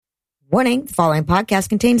Warning, the following podcast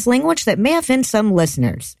contains language that may offend some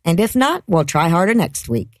listeners. And if not, we'll try harder next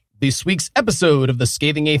week. This week's episode of The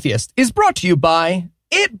Scathing Atheist is brought to you by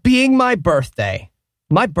it being my birthday.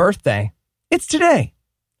 My birthday. It's today.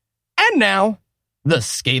 And now, The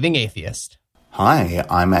Scathing Atheist. Hi,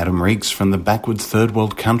 I'm Adam Reeks from the backwards third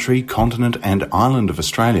world country, continent and island of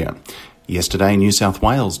Australia. Yesterday, New South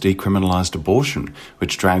Wales decriminalised abortion,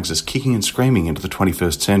 which drags us kicking and screaming into the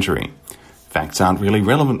 21st century. Facts aren't really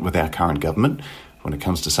relevant with our current government when it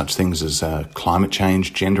comes to such things as climate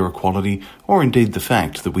change, gender equality, or indeed the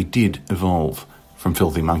fact that we did evolve from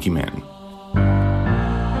filthy monkey men.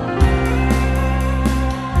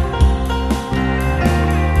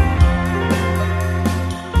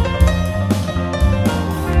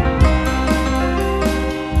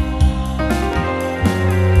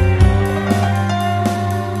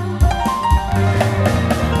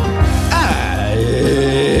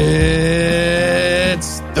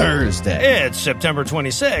 It's September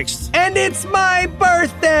 26th. And it's my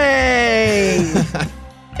birthday!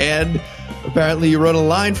 And apparently you wrote a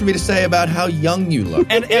line for me to say about how young you look.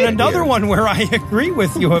 And another one where I agree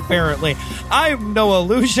with you, apparently. I'm No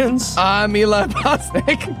Illusions. I'm Eli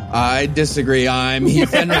Bosnick. I disagree. I'm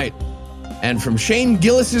Heath Enright. And from Shane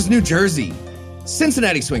Gillis's New Jersey,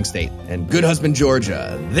 Cincinnati Swing State, and Good Husband,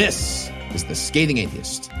 Georgia, this is The Scathing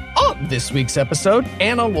Atheist. On this week's episode,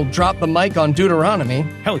 Anna will drop the mic on Deuteronomy.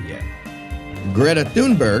 Hell yeah. Greta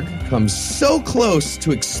Thunberg comes so close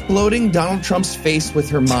to exploding Donald Trump's face with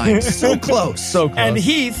her mind. So close. So close. And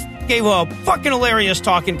Heath gave a fucking hilarious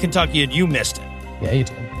talk in Kentucky and you missed it. Yeah, you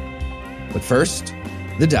did. But first,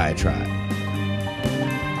 the diatribe.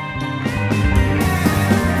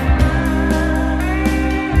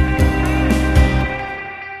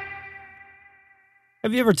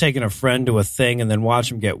 Have you ever taken a friend to a thing and then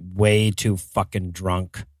watched them get way too fucking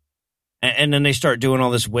drunk? And then they start doing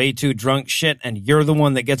all this way too drunk shit, and you're the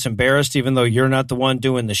one that gets embarrassed even though you're not the one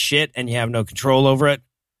doing the shit and you have no control over it.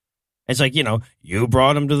 It's like, you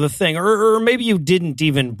brought them to the thing, or maybe you didn't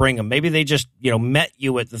even bring them. Maybe they just, met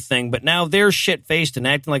you at the thing, but now they're shit-faced and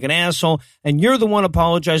acting like an asshole, and you're the one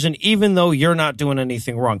apologizing even though you're not doing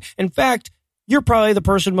anything wrong. In fact, you're probably the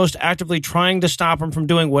person most actively trying to stop them from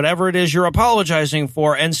doing whatever it is you're apologizing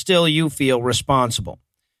for, and still you feel responsible.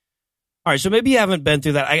 All right, so maybe you haven't been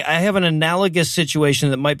through that. I have an analogous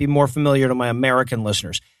situation that might be more familiar to my American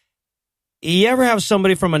listeners. You ever have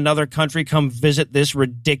somebody from another country come visit this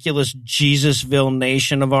ridiculous Jesusville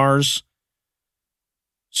nation of ours?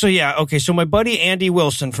 So my buddy Andy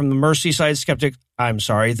Wilson from the Merseyside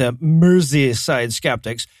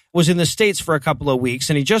Skeptics was in the States for a couple of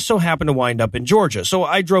weeks, and he just so happened to wind up in Georgia. So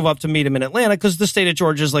I drove up to meet him in Atlanta because the state of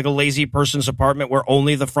Georgia is like a lazy person's apartment where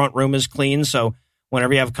only the front room is clean, so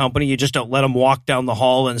whenever you have company, you just don't let them walk down the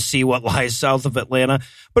hall and see what lies south of Atlanta.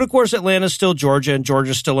 But of course, Atlanta's still Georgia and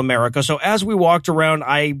Georgia's still America. So as we walked around,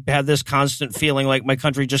 I had this constant feeling like my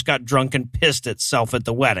country just got drunk and pissed itself at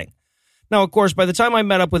the wedding. Now, of course, by the time I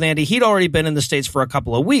met up with Andy, he'd already been in the States for a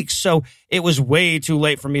couple of weeks. So it was way too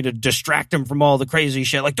late for me to distract him from all the crazy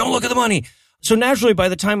shit. Like, don't look at the money. So naturally, by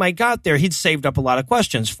the time I got there, he'd saved up a lot of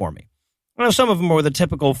questions for me. Some of them were the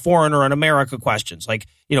typical foreigner in America questions, like,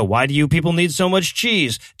 why do you people need so much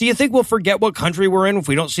cheese? Do you think we'll forget what country we're in if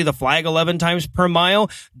we don't see the flag 11 times per mile?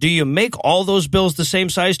 Do you make all those bills the same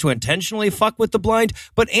size to intentionally fuck with the blind?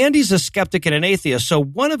 But Andy's a skeptic and an atheist, so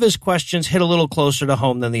one of his questions hit a little closer to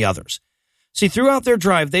home than the others. See, throughout their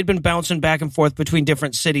drive, they'd been bouncing back and forth between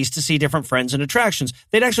different cities to see different friends and attractions.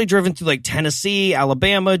 They'd actually driven through like Tennessee,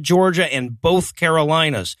 Alabama, Georgia, and both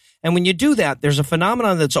Carolinas. And when you do that, there's a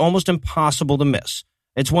phenomenon that's almost impossible to miss.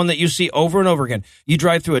 It's one that you see over and over again. You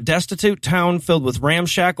drive through a destitute town filled with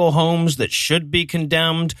ramshackle homes that should be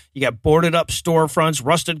condemned. You got boarded up storefronts,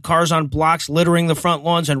 rusted cars on blocks littering the front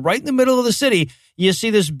lawns, and right in the middle of the city, you see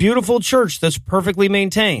this beautiful church that's perfectly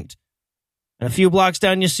maintained. And a few blocks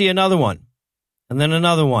down, you see another one. And then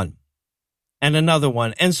another one, and another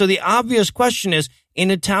one. And so the obvious question is,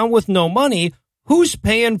 in a town with no money, who's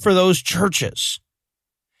paying for those churches?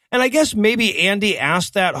 And I guess maybe Andy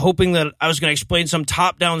asked that, hoping that I was going to explain some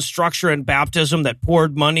top-down structure in baptism that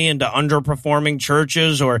poured money into underperforming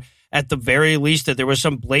churches, or at the very least that there was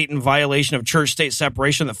some blatant violation of church-state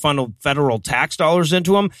separation that funneled federal tax dollars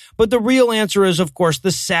into them. But the real answer is, of course, the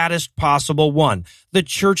saddest possible one. The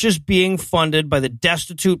church is being funded by the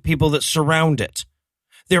destitute people that surround it.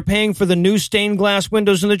 They're paying for the new stained glass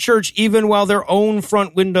windows in the church even while their own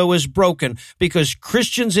front window is broken, because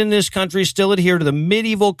Christians in this country still adhere to the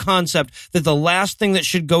medieval concept that the last thing that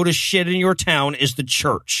should go to shit in your town is the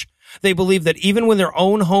church. They believe that even when their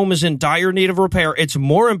own home is in dire need of repair, it's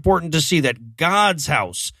more important to see that God's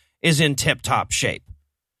house is in tip-top shape.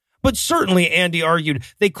 But certainly, Andy argued,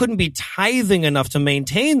 they couldn't be tithing enough to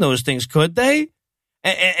maintain those things, could they?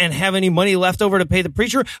 And have any money left over to pay the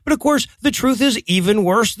preacher? But of course, the truth is even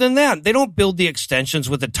worse than that. They don't build the extensions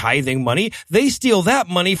with the tithing money. They steal that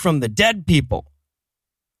money from the dead people.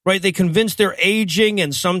 Right? They convince their aging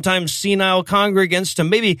and sometimes senile congregants to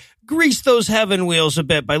maybe grease those heaven wheels a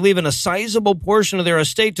bit by leaving a sizable portion of their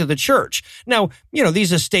estate to the church. Now,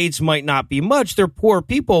 these estates might not be much. They're poor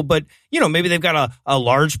people, but, maybe they've got a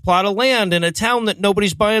large plot of land in a town that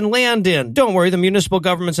nobody's buying land in. Don't worry, the municipal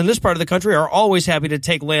governments in this part of the country are always happy to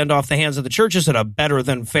take land off the hands of the churches at a better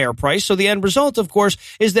than fair price. So the end result, of course,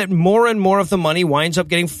 is that more and more of the money winds up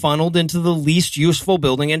getting funneled into the least useful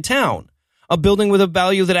building in town. A building with a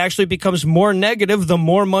value that actually becomes more negative the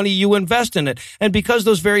more money you invest in it. And because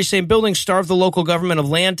those very same buildings starve the local government of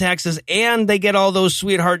land taxes and they get all those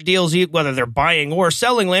sweetheart deals, whether they're buying or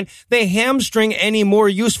selling land, they hamstring any more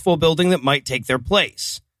useful building that might take their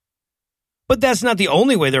place. But that's not the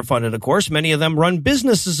only way they're funded, of course. Many of them run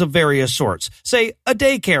businesses of various sorts. Say, a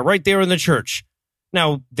daycare right there in the church.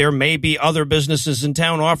 Now, there may be other businesses in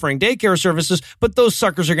town offering daycare services, but those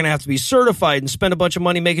suckers are going to have to be certified and spend a bunch of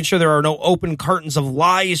money making sure there are no open cartons of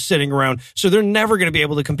lies sitting around. So they're never going to be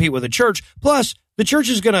able to compete with a church. Plus, the church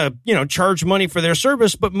is going to, charge money for their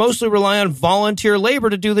service, but mostly rely on volunteer labor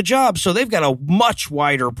to do the job. So they've got a much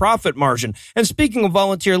wider profit margin. And speaking of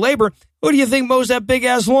volunteer labor, who do you think mows that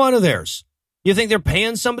big-ass lawn of theirs? You think they're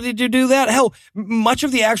paying somebody to do that? Hell, much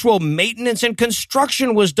of the actual maintenance and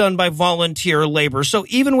construction was done by volunteer labor. So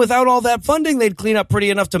even without all that funding, they'd clean up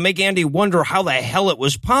pretty enough to make Andy wonder how the hell it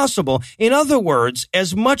was possible. In other words,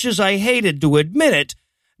 as much as I hated to admit it,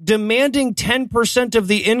 demanding 10% of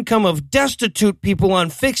the income of destitute people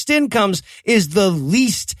on fixed incomes is the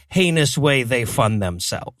least heinous way they fund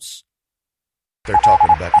themselves. They're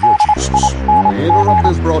talking about your Jesus. We interrupt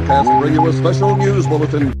this broadcast to bring you a special news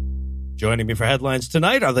bulletin. Joining me for headlines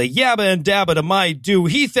tonight are the Yabba and Dabba to my do,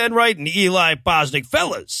 Heath Enright and Eli Bosnick.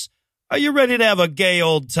 Fellas, are you ready to have a gay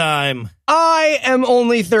old time? I am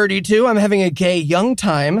only 32. I'm having a gay young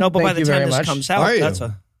time. No, but Thank by the you time very this much. comes out, Are you? that's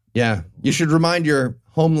Yeah, you should remind your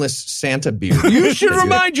homeless Santa beard. You should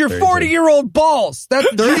remind your 40-year-old balls. That's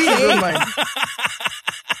 38.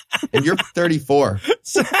 And you're 34.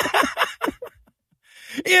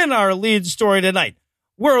 In our lead story tonight,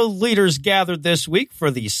 world leaders gathered this week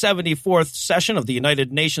for the 74th session of the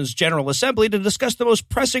United Nations General Assembly to discuss the most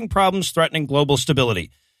pressing problems threatening global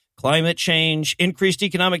stability. Climate change, increased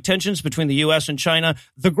economic tensions between the U.S. and China,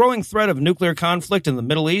 the growing threat of nuclear conflict in the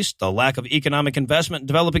Middle East, the lack of economic investment in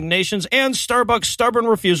developing nations, and Starbucks' stubborn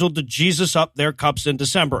refusal to Jesus up their cups in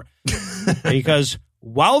December. Because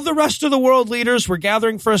while the rest of the world leaders were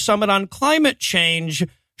gathering for a summit on climate change,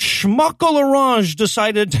 Schmuckle Orange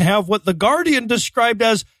decided to have what The Guardian described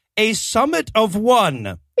as a summit of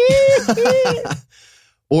one.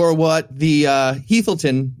 Or what the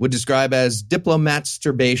Heathleton would describe as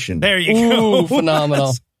diplomat-sturbation. There you go. Ooh,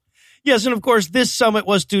 phenomenal. Yes, and of course, this summit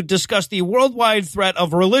was to discuss the worldwide threat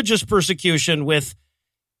of religious persecution with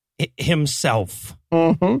himself.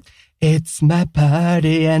 Mm-hmm. It's my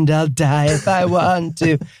party and I'll die if I want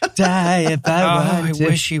to. Die if I want to. I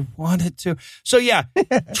wish he wanted to. So yeah,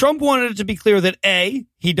 Trump wanted it to be clear that A,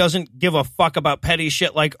 he doesn't give a fuck about petty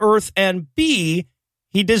shit like Earth, and B,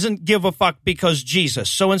 he doesn't give a fuck because Jesus.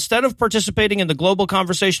 So instead of participating in the global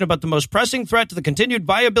conversation about the most pressing threat to the continued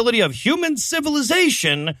viability of human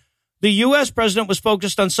civilization, the U.S. president was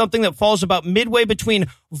focused on something that falls about midway between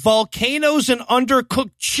volcanoes and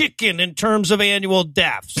undercooked chicken in terms of annual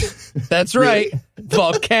deaths. That's right.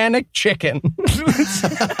 Volcanic chicken.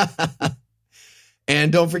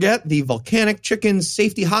 And don't forget, the Volcanic Chicken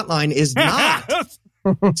Safety Hotline is not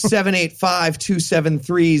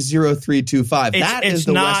 785-273-0325. That is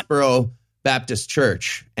the Westboro Baptist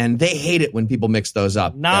Church, and they hate it when people mix those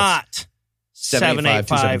up. Not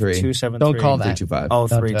 785-273. Don't call that. 325. Oh,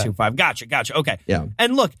 325. Gotcha. Okay. Yeah.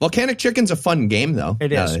 And look, Volcanic Chicken's a fun game, though.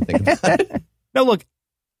 It now is. that I think about it. now look,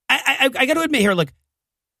 I got to admit here, look,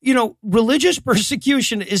 religious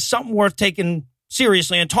persecution is something worth taking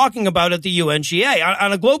seriously and talking about at the UNGA.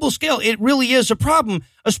 On a global scale, it really is a problem,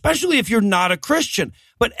 especially if you're not a Christian.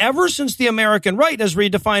 But ever since the American right has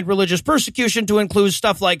redefined religious persecution to include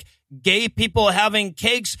stuff like gay people having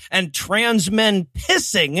cakes and trans men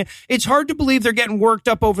pissing, it's hard to believe they're getting worked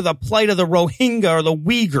up over the plight of the Rohingya or the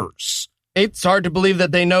Uyghurs. It's hard to believe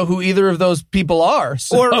that they know who either of those people are.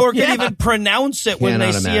 So, or can even pronounce it when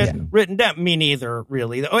they see it written down. Me neither,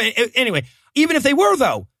 really. Anyway, even if they were,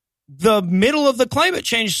 though, the middle of the climate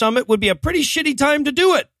change summit would be a pretty shitty time to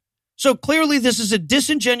do it. So clearly this is a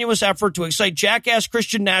disingenuous effort to excite jackass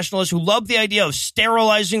Christian nationalists who love the idea of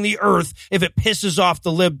sterilizing the earth if it pisses off the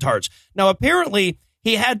libtards. Now, apparently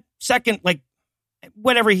he had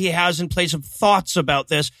whatever he has in place of thoughts about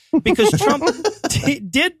this, because Trump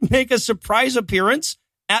did make a surprise appearance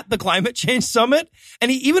at the climate change summit, and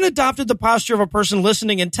he even adopted the posture of a person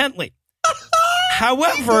listening intently.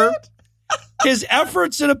 However, his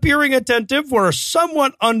efforts at appearing attentive were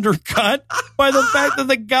somewhat undercut by the fact that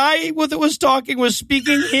the guy that was talking was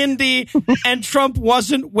speaking Hindi and Trump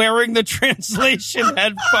wasn't wearing the translation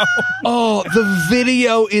headphones. Oh, the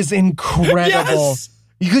video is incredible. Yes!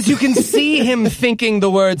 Because you can see him thinking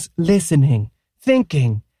the words, listening,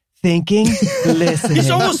 thinking, listening.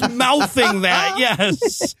 He's almost mouthing that,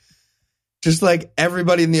 yes. Just like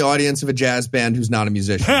everybody in the audience of a jazz band who's not a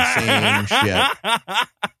musician. Same shit.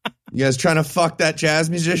 You guys trying to fuck that jazz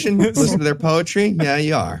musician? Listen to their poetry? Yeah,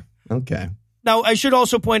 you are. Okay. Now, I should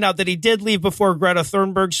also point out that he did leave before Greta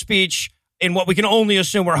Thunberg's speech in what we can only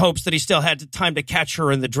assume were hopes that he still had time to catch her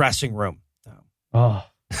in the dressing room. Oh.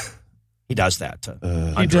 He does that to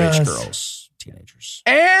underage girls, teenagers.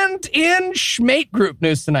 And in Schmate Group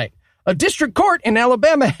news tonight, a district court in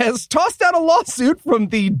Alabama has tossed out a lawsuit from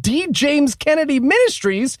the D. James Kennedy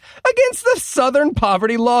Ministries against the Southern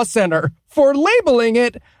Poverty Law Center for labeling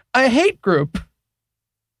it a hate group.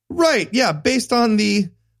 Right, yeah, based on the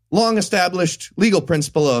long-established legal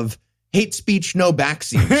principle of hate speech, no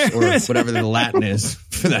backseas, or whatever the Latin is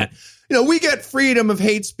for that. You know, we get freedom of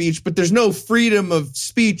hate speech, but there's no freedom of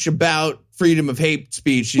speech about freedom of hate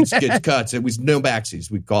speech. It gets cuts. It was no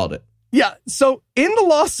backseas, we called it. Yeah, so in the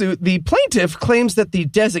lawsuit, the plaintiff claims that the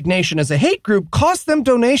designation as a hate group cost them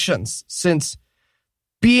donations, since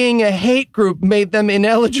being a hate group made them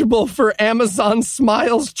ineligible for Amazon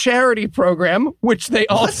Smiles charity program, which they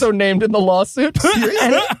also named in the lawsuit.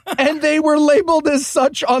 And they were labeled as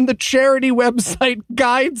such on the charity website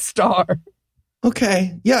GuideStar.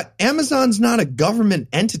 Okay, yeah, Amazon's not a government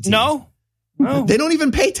entity. No. They don't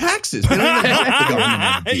even pay taxes. They don't even have the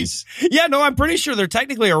government entities. Yeah, no, I'm pretty sure they're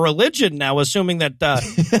technically a religion now, assuming that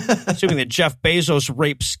Jeff Bezos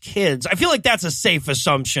rapes kids. I feel like that's a safe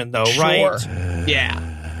assumption, though, right? Yeah.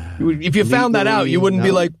 If you found that out, you wouldn't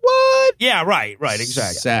be like, what? Yeah, right,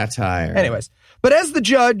 exactly. Satire. Anyways, but as the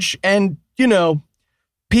judge and,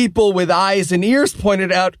 people with eyes and ears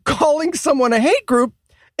pointed out, calling someone a hate group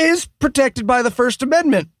is protected by the First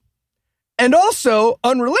Amendment. And also,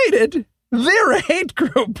 unrelated, they're a hate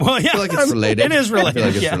group. Well, yeah, I feel like it's related. It is related. I feel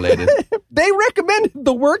like it's related. They recommended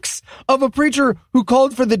the works of a preacher who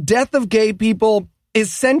called for the death of gay people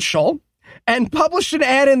essential and published an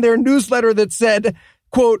ad in their newsletter that said,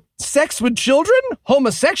 quote, sex with children?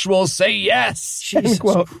 Homosexuals say yes. Jesus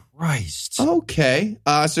quote. Christ. Okay.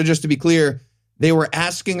 So just to be clear, they were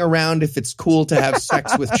asking around if it's cool to have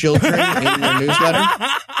sex with children in their newsletter?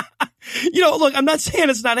 Look, I'm not saying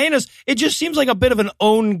it's not heinous. It just seems like a bit of an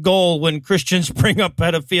own goal when Christians bring up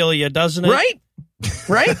pedophilia, doesn't it?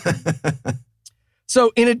 Right?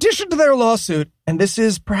 So in addition to their lawsuit, and this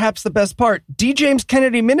is perhaps the best part, D. James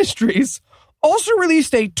Kennedy Ministries also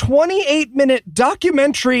released a 28-minute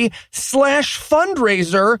documentary /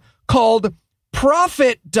 fundraiser called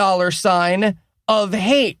Profit $, of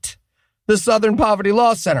Hate, the Southern Poverty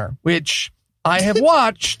Law Center, which I have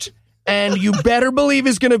watched. And you better believe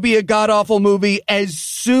is going to be a god-awful movie as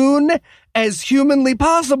soon as humanly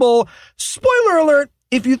possible. Spoiler alert,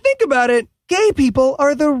 if you think about it, gay people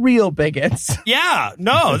are the real bigots. Yeah,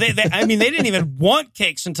 no, they didn't even want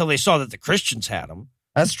cakes until they saw that the Christians had them.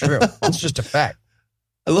 That's true. It's just a fact.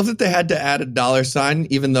 I love that they had to add a $,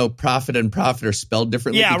 even though profit and profit are spelled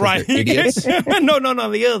differently. Yeah, right. They're idiots. No,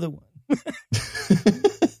 the other one.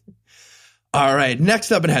 All right,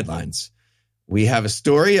 next up in headlines. We have a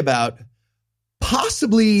story about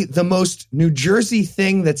possibly the most New Jersey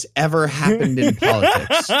thing that's ever happened in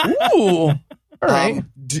politics. Ooh. All right.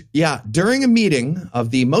 During a meeting of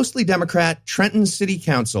the mostly Democrat Trenton City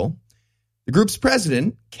Council, the group's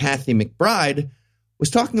president, Kathy McBride, was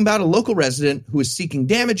talking about a local resident who was seeking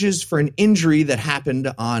damages for an injury that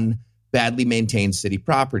happened on badly maintained city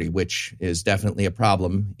property, which is definitely a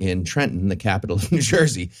problem in Trenton, the capital of New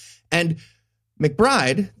Jersey. And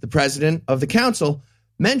McBride, the president of the council,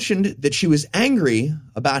 mentioned that she was angry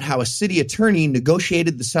about how a city attorney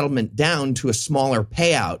negotiated the settlement down to a smaller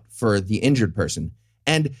payout for the injured person.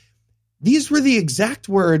 And these were the exact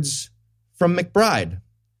words from McBride.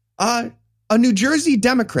 A New Jersey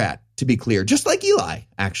Democrat, to be clear, just like Eli,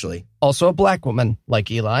 actually. Also a black woman, like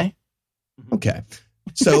Eli. Okay.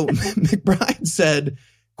 So McBride said,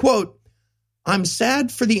 quote, "I'm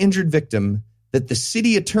sad for the injured victim that the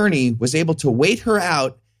city attorney was able to wait her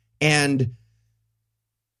out and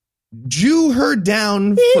Jew her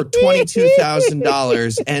down for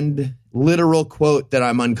 $22,000 and literal quote that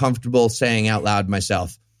I'm uncomfortable saying out loud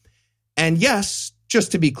myself. And yes,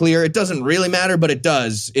 just to be clear, it doesn't really matter, but it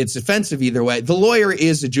does. It's offensive either way. The lawyer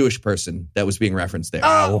is a Jewish person that was being referenced there.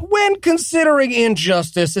 When considering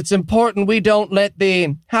injustice, it's important we don't let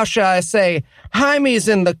the, how shall I say, Heimies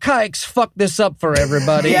and the kikes fuck this up for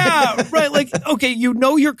everybody. Yeah, right. Like, okay, you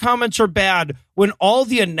know your comments are bad when all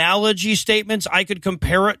the analogy statements I could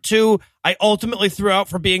compare it to, I ultimately threw out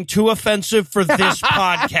for being too offensive for this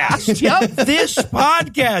podcast. Yep. This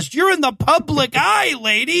podcast. You're in the public eye,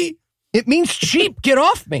 lady. It means cheap. Get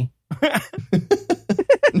off me.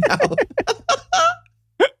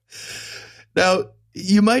 Now,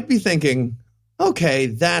 you might be thinking, okay,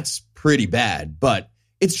 that's pretty bad, but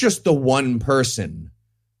it's just the one person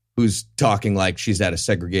who's talking like she's at a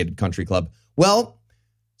segregated country club. Well,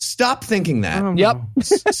 stop thinking that. Yep.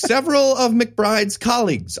 Several of McBride's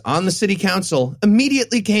colleagues on the city council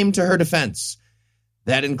immediately came to her defense.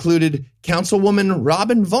 That included Councilwoman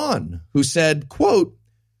Robin Vaughn, who said, quote,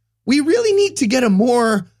 "We really need to get a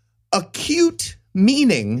more acute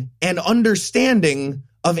meaning and understanding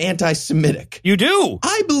of anti-Semitic." You do.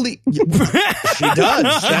 I believe she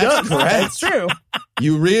does. That's correct. That's true.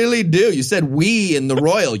 You really do. You said we in the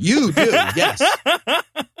royal. You do. Yes.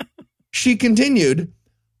 She continued,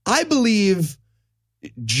 "I believe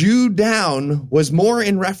Jew down was more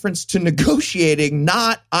in reference to negotiating,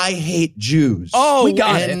 not I hate Jews." Oh, We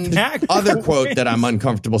got and it. other quote that I'm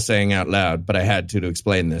uncomfortable saying out loud, but I had to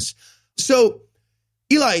explain this. So,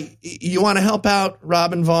 Eli, you want to help out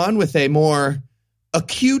Robin Vaughn with a more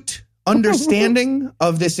acute understanding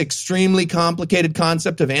of this extremely complicated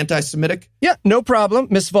concept of anti-Semitic? Yeah, no problem,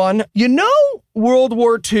 Miss Vaughn. You know World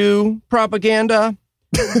War II propaganda?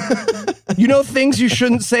 You know things you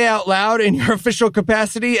shouldn't say out loud in your official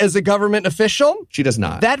capacity as a government official? She does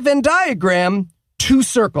not. That Venn diagram, 2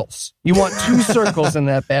 circles. You want 2 circles in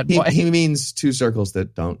that bad boy. He means 2 circles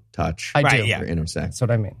that don't touch I do. Right, yeah. or intersect. That's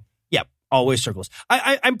what I mean. Yep. Always circles.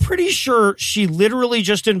 I'm pretty sure she literally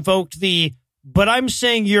just invoked the, but I'm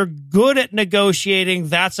saying you're good at negotiating.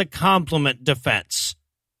 That's a compliment defense.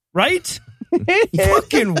 Right?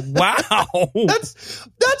 Fucking wow. That's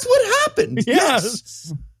what happened.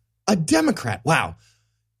 Yes. A Democrat. Wow.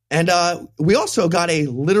 And we also got a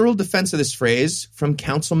literal defense of this phrase from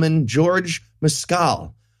Councilman George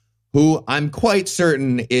Mescal, who I'm quite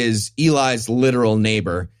certain is Eli's literal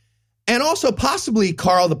neighbor, and also possibly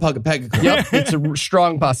Carl the Pugapega. Yep, it's a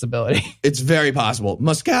strong possibility. It's very possible.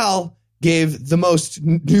 Mescal gave the most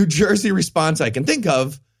New Jersey response I can think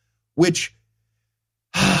of, which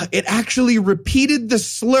it actually repeated the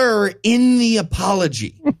slur in the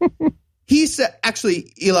apology. He said,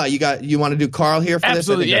 actually, Eli, you want to do Carl here for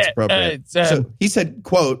Absolutely, this? I think that's appropriate. So he said,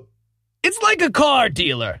 quote, It's like a car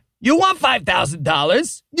dealer. You want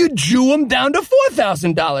 $5,000, you Jew them down to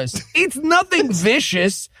 $4,000. It's nothing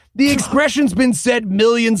vicious. The expression's been said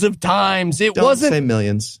millions of times. It don't wasn't say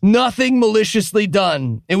millions. nothing maliciously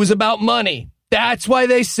done. It was about money. That's why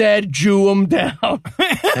they said Jew them down.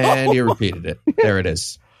 And he repeated it. There it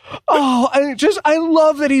is. Oh, I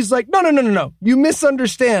love that he's like, no. You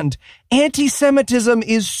misunderstand. Anti-Semitism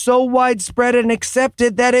is so widespread and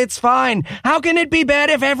accepted that it's fine. How can it be bad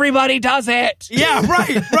if everybody does it? Yeah,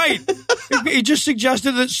 right. He just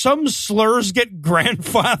suggested that some slurs get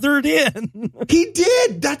grandfathered in. He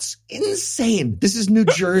did. That's insane. This is New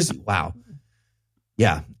Jersey. Wow.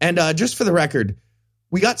 Yeah. And just for the record,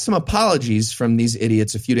 we got some apologies from these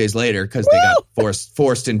idiots a few days later because they got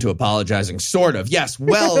forced into apologizing, sort of. Yes,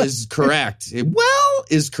 well is correct. Well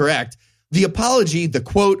is correct. The apology, the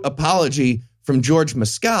quote apology from George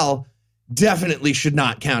Mescal definitely should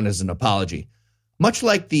not count as an apology. Much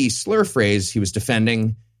like the slur phrase he was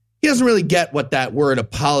defending, he doesn't really get what that word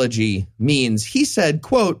apology means. He said,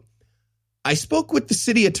 quote, "I spoke with the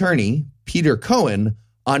city attorney, Peter Cohen,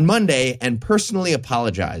 on Monday and personally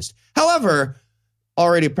apologized. However,"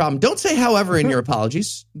 already a problem. Don't say however in your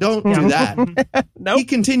apologies. Don't do that. Nope. He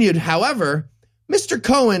continued, "However, Mr.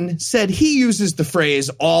 Cohen said he uses the phrase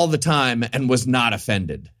all the time and was not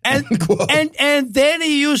offended." And then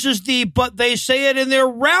he uses the, but they say it in their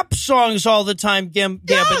rap songs all the time, Gambit.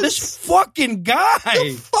 Yes. This fucking guy.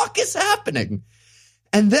 The fuck is happening?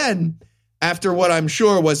 And then, after what I'm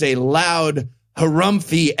sure was a loud,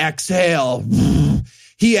 harumphy exhale,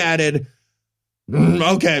 he added,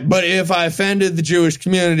 "Okay, but if I offended the Jewish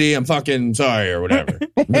community, I'm fucking sorry," or whatever.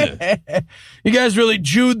 You guys really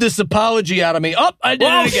Jewed this apology out of me. Oh, I did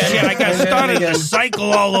Oh, it again. shit, I got started the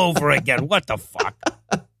cycle all over again. What the fuck?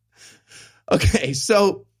 Okay,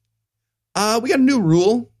 so we got a new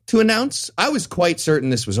rule to announce. I was quite certain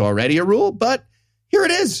this was already a rule, but here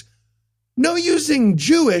it is. no using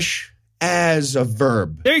Jewish as a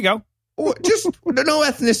verb. There you go. Or just no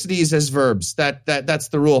ethnicities as verbs. That's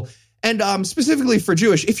the rule. And specifically for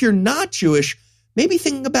Jewish, if you're not Jewish, maybe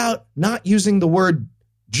thinking about not using the word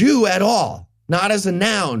Jew at all, not as a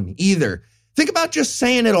noun either. Think about just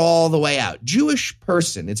saying it all the way out. Jewish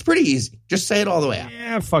person. It's pretty easy. Just say it all the way out.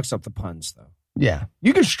 Yeah, it fucks up the puns, though. Yeah.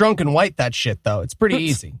 You can strunk and white that shit, though. It's pretty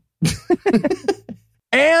easy.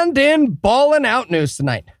 And in Ballin' Out news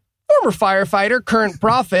tonight, former firefighter, current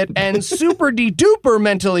prophet, and super de-duper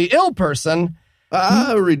mentally ill person.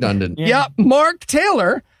 Redundant. Yeah, Mark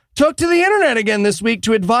Taylor took to the internet again this week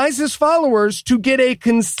to advise his followers to get a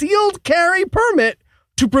concealed carry permit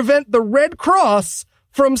to prevent the Red Cross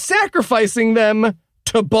from sacrificing them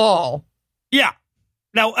to Baal. Yeah.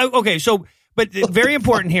 Now, okay, so, but very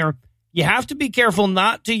important here, you have to be careful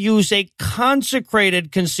not to use a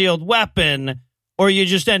consecrated concealed weapon, or you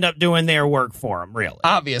just end up doing their work for them, really.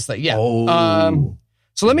 Obviously, yeah. Oh.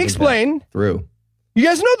 So let me explain. Through. You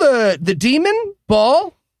guys know the demon,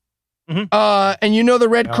 Baal? Mm-hmm. And you know the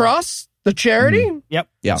Red Cross, the charity? Mm-hmm. Yep.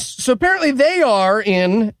 Yeah. So apparently they are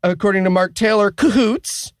in, according to Mark Taylor,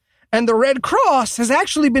 cahoots. And the Red Cross has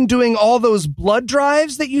actually been doing all those blood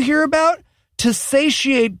drives that you hear about to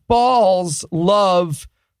satiate Baal's love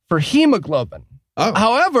for hemoglobin. Oh.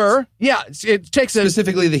 However, yeah, it takes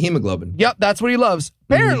specifically the hemoglobin. Yep, that's what he loves.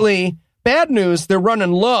 Apparently, bad news, they're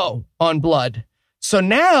running low on blood. So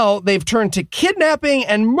now they've turned to kidnapping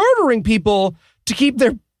and murdering people to keep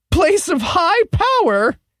their place of high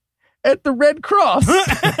power at the Red Cross.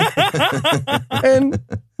 And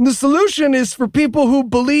the solution is for people who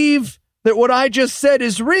believe that what I just said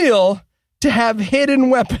is real to have hidden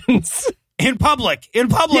weapons. In public,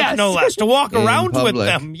 Yes. no less, to walk In around with public.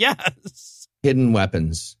 them. Yes. Hidden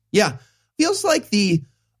weapons. Yeah. Feels like the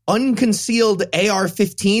unconcealed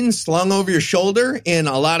AR-15 slung over your shoulder in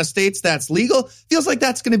a lot of states that's legal. Feels like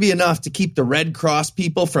that's going to be enough to keep the Red Cross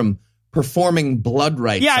people from performing blood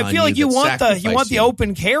rites. Yeah, I feel like you want the you.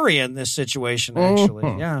 open carry in this situation, actually.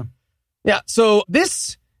 Mhm. Yeah. Yeah, so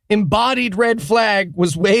this embodied red flag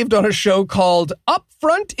was waved on a show called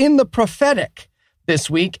Upfront in the Prophetic this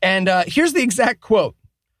week. And here's the exact quote.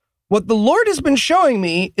 What the Lord has been showing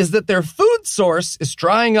me is that their food source is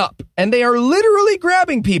drying up, and they are literally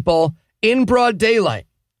grabbing people in broad daylight.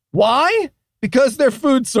 Why? Because their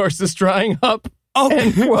food source is drying up. Oh,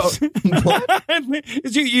 End quote.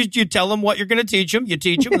 you tell them what you're going to teach them. You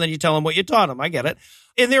teach them, and then you tell them what you taught them. I get it.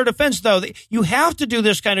 In their defense, though, you have to do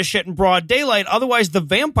this kind of shit in broad daylight. Otherwise, the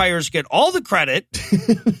vampires get all the credit.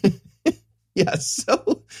 Yeah,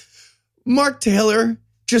 so Mark Taylor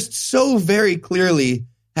just so very clearly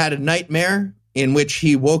had a nightmare in which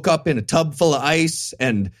he woke up in a tub full of ice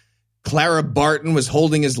and Clara Barton was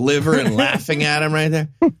holding his liver and laughing at him right there.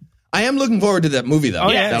 I am looking forward to that movie, though.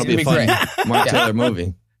 Oh, yeah, that'll it's be a gonna fun be Mark Taylor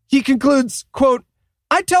movie. He concludes, quote,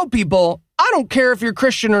 I tell people, I don't care if you're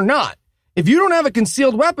Christian or not. If you don't have a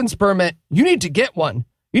concealed weapons permit, you need to get one.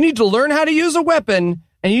 You need to learn how to use a weapon,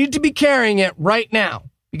 and you need to be carrying it right now,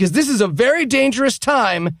 because this is a very dangerous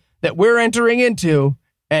time that we're entering into,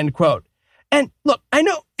 end quote. And look, I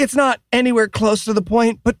know it's not anywhere close to the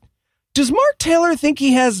point, but does Mark Taylor think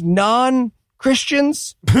he has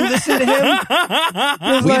non-Christians who listen to him?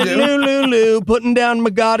 It's We like, do. Lou, Lou, Lou, putting down my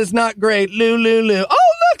God is not great. Lou, Lou, Lou.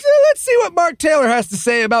 Oh, look, let's see what Mark Taylor has to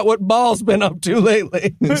say about what Baal's been up to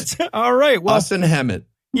lately. All right. Well, Austin Hammett.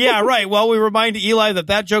 yeah, right. Well, we remind Eli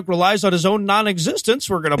that joke relies on his own non-existence.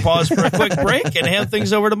 We're going to pause for a quick break and hand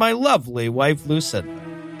things over to my lovely wife, Lucinda.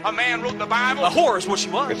 A man wrote the Bible. A whore is what she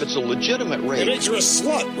was. If it's a legitimate rape, It makes you a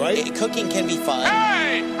slut, right? Cooking can be fun.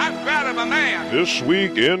 Hey, I'm proud of a man. This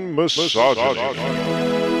week in misogyny.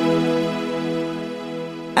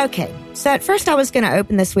 Okay, so at first I was going to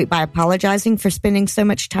open this week by apologizing for spending so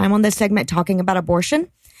much time on this segment talking about abortion,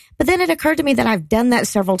 but then it occurred to me that I've done that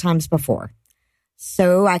several times before.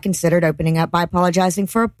 So I considered opening up by apologizing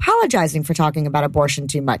for talking about abortion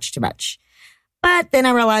too much. But then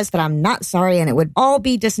I realized that I'm not sorry and it would all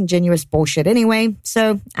be disingenuous bullshit anyway,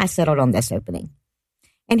 so I settled on this opening.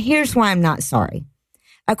 And here's why I'm not sorry.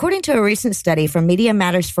 According to a recent study from Media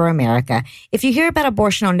Matters for America, if you hear about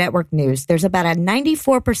abortion on network news, there's about a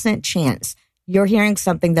 94% chance you're hearing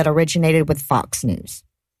something that originated with Fox News.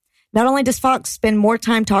 Not only does Fox spend more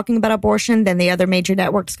time talking about abortion than the other major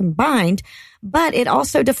networks combined, but it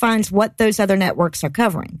also defines what those other networks are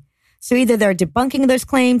covering. So either they're debunking those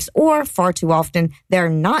claims or, far too often, they're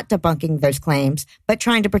not debunking those claims, but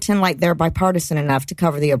trying to pretend like they're bipartisan enough to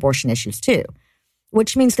cover the abortion issues too.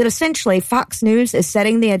 Which means that essentially Fox News is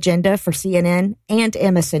setting the agenda for CNN and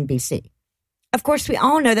MSNBC. Of course, we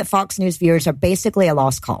all know that Fox News viewers are basically a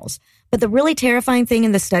lost cause, But the really terrifying thing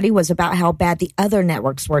in the study was about how bad the other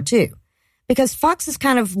networks were too. Because Fox is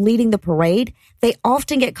kind of leading the parade, they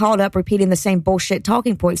often get caught up repeating the same bullshit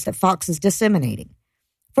talking points that Fox is disseminating.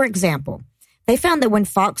 For example, they found that when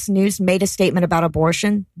Fox News made a statement about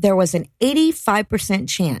abortion, there was an 85%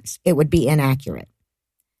 chance it would be inaccurate.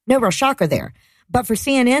 No real shocker there. But for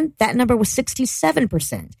CNN, that number was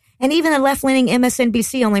 67%. And even the left-leaning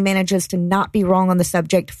MSNBC only manages to not be wrong on the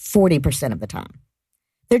subject 40% of the time.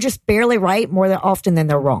 They're just barely right more often than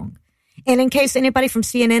they're wrong. And in case anybody from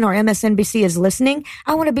CNN or MSNBC is listening,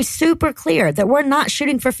 I want to be super clear that we're not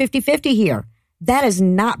shooting for 50-50 here. That is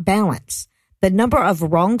not balance. The number of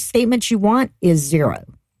wrong statements you want is 0.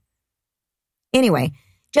 Anyway,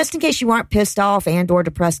 just in case you aren't pissed off and or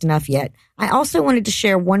depressed enough yet, I also wanted to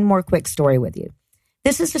share one more quick story with you.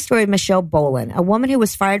 This is the story of Michelle Boland, a woman who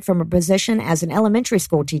was fired from her position as an elementary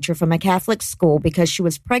school teacher from a Catholic school because she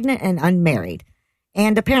was pregnant and unmarried.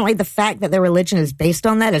 And apparently the fact that their religion is based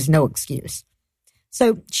on that is no excuse.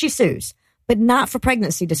 So she sues, but not for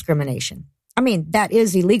pregnancy discrimination. I mean, that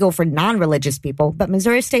is illegal for non-religious people, but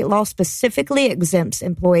Missouri state law specifically exempts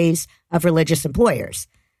employees of religious employers.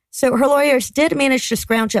 So her lawyers did manage to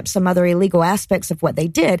scrounge up some other illegal aspects of what they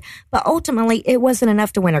did, but ultimately it wasn't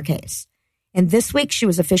enough to win her case. And this week she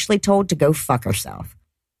was officially told to go fuck herself.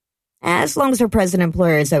 As long as her present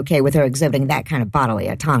employer is okay with her exhibiting that kind of bodily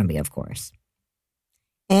autonomy, of course.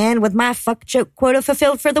 And with my fuck joke quota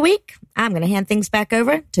fulfilled for the week, I'm going to hand things back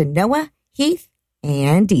over to Noah, Heath,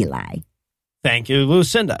 and Eli. Thank you,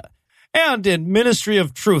 Lucinda. And in Ministry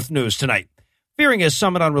of Truth news tonight, fearing a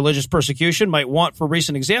summit on religious persecution might want for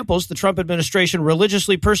recent examples, the Trump administration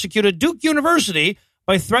religiously persecuted Duke University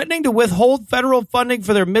by threatening to withhold federal funding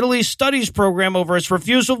for their Middle East Studies program over its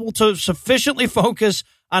refusal to sufficiently focus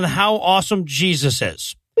on how awesome Jesus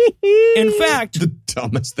is. In fact, the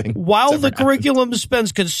dumbest thing. While the curriculum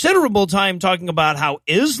spends considerable time talking about how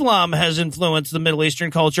Islam has influenced the Middle Eastern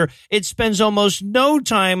culture, it spends almost no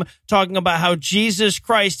time talking about how Jesus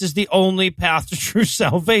Christ is the only path to true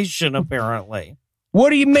salvation, apparently. What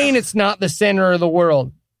do you mean it's not the center of the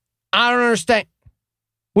world? I don't understand.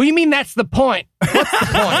 What do you mean that's the point? What's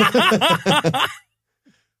the point?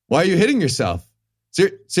 Why are you hitting yourself?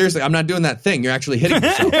 Seriously, I'm not doing that thing. You're actually hitting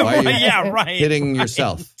yourself. Why are you hitting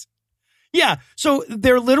yourself? Yeah, so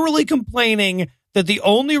they're literally complaining that the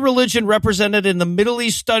only religion represented in the Middle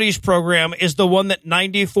East Studies program is the one that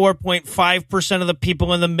 94.5% of the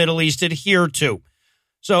people in the Middle East adhere to.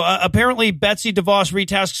 So apparently Betsy DeVos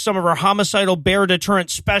retasked some of her homicidal bear deterrent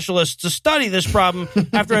specialists to study this problem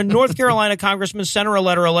after a North Carolina congressman sent her a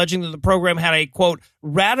letter alleging that the program had a, quote,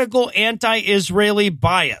 radical anti-Israeli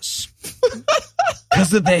bias.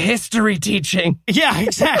 Because of the history teaching. Yeah,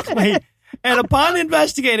 exactly. And upon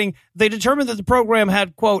investigating, they determined that the program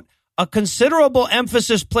had, quote, a considerable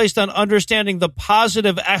emphasis placed on understanding the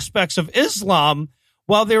positive aspects of Islam,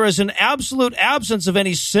 while there is an absolute absence of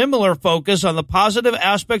any similar focus on the positive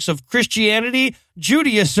aspects of Christianity,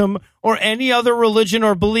 Judaism, or any other religion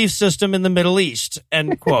or belief system in the Middle East,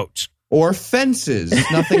 end quote. Or fences.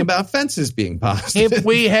 Nothing about fences being positive. If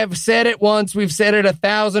we have said it once, we've said it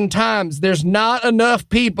 1,000 times. There's not enough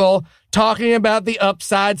people talking about the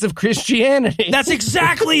upsides of Christianity. That's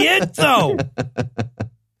exactly it, though.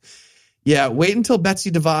 Yeah, wait until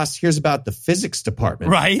Betsy DeVos hears about the physics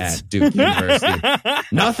department at Duke University.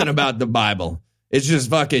 Nothing about the Bible. It's just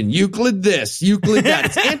fucking Euclid this, Euclid that.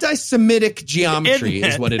 It's anti-Semitic geometry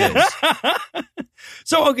is what it is.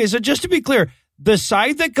 So just to be clear, the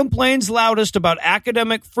side that complains loudest about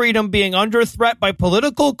academic freedom being under threat by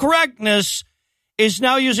political correctness is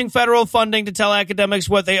now using federal funding to tell academics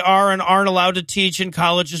what they are and aren't allowed to teach in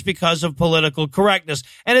colleges because of political correctness.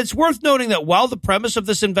 And it's worth noting that while the premise of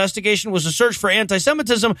this investigation was a search for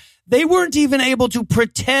anti-Semitism, they weren't even able to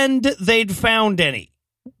pretend they'd found any.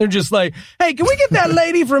 They're just like, hey, can we get that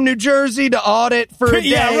lady from New Jersey to audit for a day?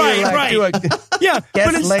 Yeah, right.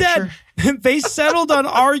 But instead, they settled on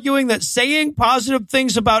arguing that saying positive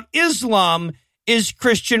things about Islam is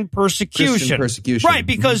Christian persecution. Right,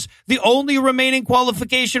 because the only remaining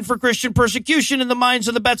qualification for Christian persecution in the minds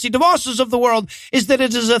of the Betsy DeVosses of the world is that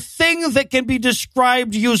it is a thing that can be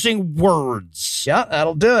described using words. Yeah,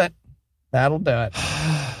 that'll do it.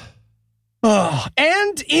 Oh,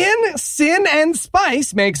 and in Sin and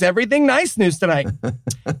Spice Makes Everything Nice news tonight.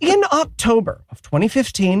 In October of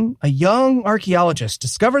 2015, a young archaeologist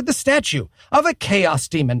discovered the statue of a chaos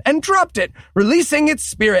demon and dropped it, releasing its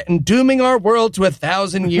spirit and dooming our world to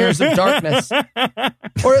 1,000 years of darkness.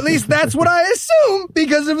 Or at least that's what I assume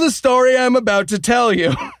because of the story I'm about to tell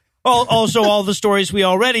you. Also, all the stories we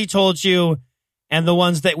already told you and the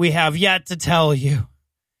ones that we have yet to tell you.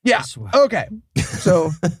 Yeah. Okay.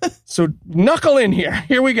 So knuckle in here.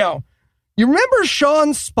 Here we go. You remember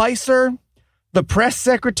Sean Spicer, the press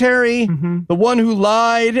secretary, the one who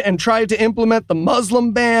lied and tried to implement the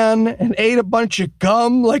Muslim ban and ate a bunch of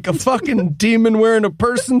gum like a fucking demon wearing a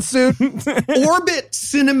person suit? Orbit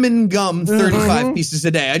cinnamon gum, 35 pieces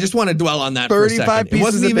a day. I just want to dwell on that for a second. 35 pieces It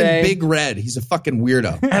wasn't a even day. Big Red. He's a fucking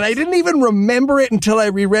weirdo. And I didn't even remember it until I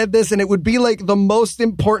reread this, and it would be like the most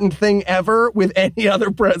important thing ever with any other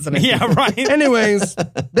president. Yeah, right. Anyways,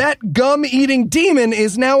 that gum-eating demon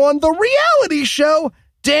is now on the reality show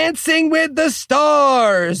Dancing with the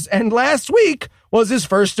Stars. And last week was his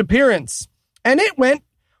first appearance. And it went,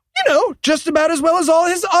 just about as well as all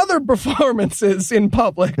his other performances in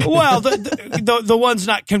public. Well, the one's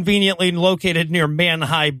not conveniently located near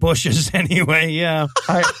man-high bushes anyway, yeah.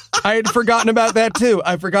 I had forgotten about that, too.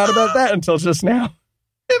 I forgot about that until just now.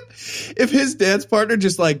 If his dance partner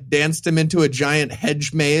just danced him into a giant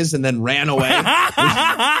hedge maze and then ran away, we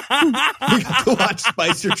got to watch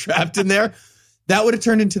Spicer trapped in there. That would have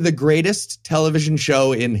turned into the greatest television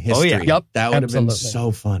show in history. Oh, yeah. Yep. That would Absolutely. have been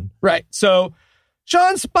so fun. Right. So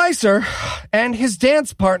Sean Spicer and his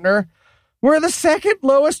dance partner were the second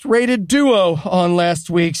lowest rated duo on last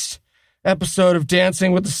week's episode of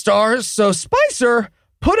Dancing with the Stars. So Spicer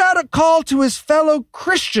put out a call to his fellow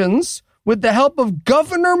Christians with the help of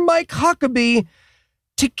Governor Mike Huckabee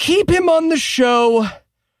to keep him on the show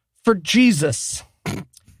for Jesus.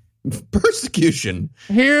 Persecution.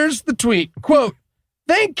 Here's the tweet. Quote,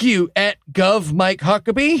 "Thank you, @Gov Mike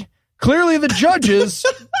Huckabee. Clearly the judges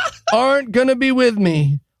aren't going to be with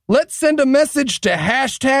me. Let's send a message to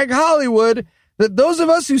 #Hollywood that those of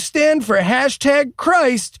us who stand for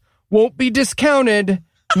 #Christ won't be discounted.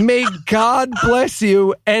 May God bless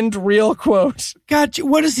you." End real quote. God,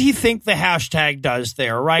 what does he think the hashtag does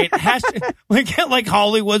there, right? Like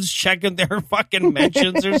Hollywood's checking their fucking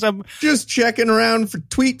mentions or something. Just checking around for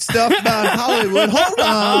tweet stuff about Hollywood. Hold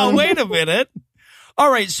on. Oh, wait a minute. All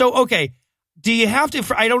right. So, okay. Do you have to,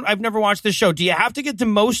 I've never watched this show. Do you have to get the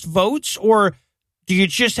most votes, or do you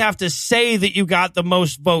just have to say that you got the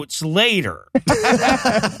most votes later?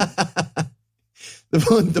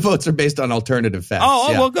 The votes are based on alternative facts.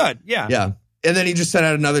 Oh, well, good. Yeah. Yeah. And then he just sent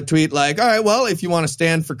out another tweet all right, well, if you want to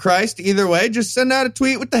stand for Christ, either way, just send out a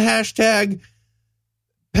tweet with the hashtag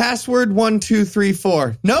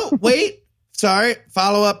password1234. No, wait. Sorry.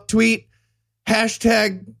 Follow-up tweet.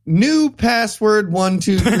 Hashtag new password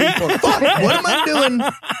 1234. Fuck, what am I doing?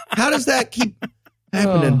 How does that keep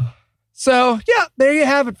happening? So, yeah, there you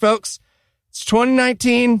have it, folks. It's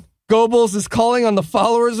 2019. Goebbels is calling on the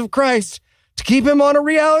followers of Christ to keep him on a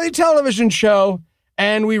reality television show,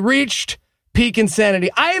 and we reached peak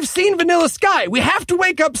insanity. I have seen Vanilla Sky. We have to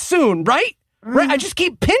wake up soon, right? Right? I just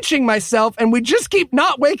keep pinching myself, and we just keep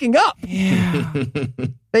not waking up. Yeah.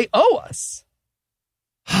 They owe us.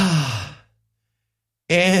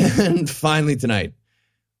 And finally tonight,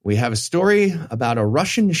 we have a story about a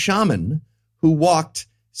Russian shaman who walked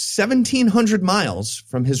 1,700 miles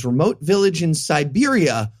from his remote village in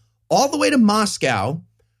Siberia all the way to Moscow,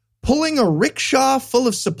 pulling a rickshaw full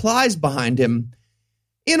of supplies behind him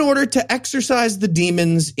in order to exorcise the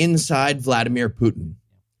demons inside Vladimir Putin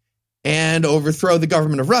and overthrow the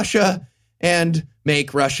government of Russia and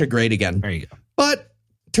make Russia great again. There you go. But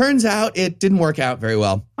turns out it didn't work out very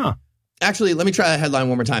well. Huh. Actually, let me try that headline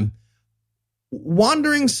one more time.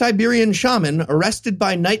 Wandering Siberian shaman arrested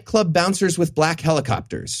by nightclub bouncers with black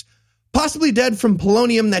helicopters. Possibly dead from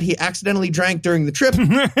polonium that he accidentally drank during the trip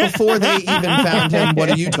before they even found him.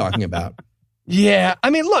 What are you talking about? Yeah,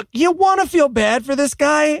 I mean, look, you want to feel bad for this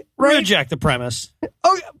guy, right? Reject the premise.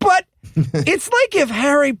 Oh, but it's like if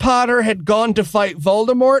Harry Potter had gone to fight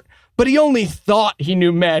Voldemort, but he only thought he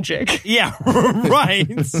knew magic. Yeah, right.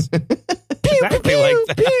 Pew, Exactly pew, like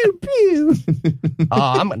that. pew, pew. Oh,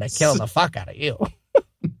 I'm going to kill the fuck out of you.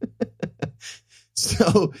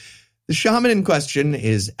 So the shaman in question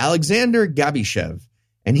is Alexander Gabyshev,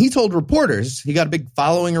 and he told reporters, he got a big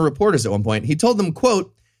following of reporters at one point, he told them,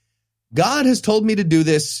 quote, "God has told me to do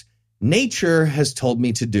this. Nature has told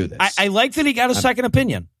me to do this." I like that he got a second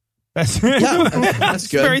opinion. That's that's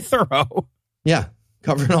good. Very thorough. Yeah,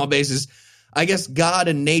 covering all bases. I guess God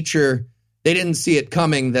and nature, they didn't see it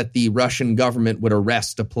coming that the Russian government would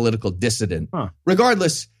arrest a political dissident. Huh.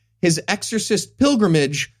 Regardless, his exorcist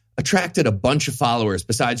pilgrimage attracted a bunch of followers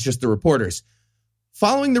besides just the reporters.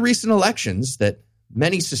 Following the recent elections that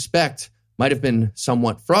many suspect might have been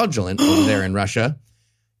somewhat fraudulent over there in Russia,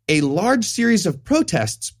 a large series of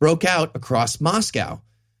protests broke out across Moscow.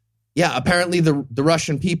 Yeah, apparently the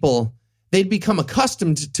Russian people, they'd become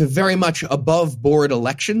accustomed to very much above-board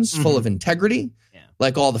elections full of integrity,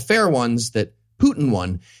 like all the fair ones that Putin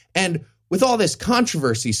won. And with all this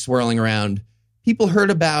controversy swirling around, people heard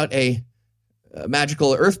about a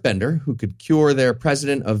magical earthbender who could cure their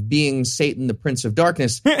president of being Satan, the Prince of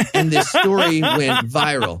Darkness, and this story went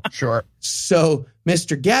viral. Sure. So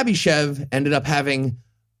Mr. Gabyshev ended up having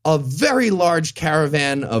a very large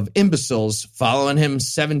caravan of imbeciles following him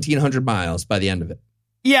 1,700 miles by the end of it.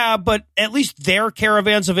 Yeah, but at least their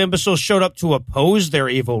caravans of imbeciles showed up to oppose their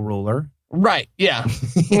evil ruler. Right, yeah.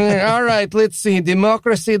 All right, let's see.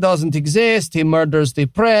 Democracy doesn't exist. He murders the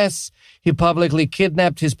press. He publicly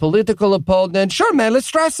kidnapped his political opponent. Sure, man, let's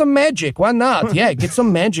try some magic. Why not? Yeah, get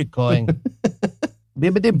some magic going.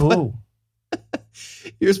 Bibbidi-boo.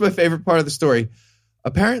 Here's my favorite part of the story.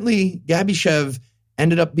 Apparently, Gabyshev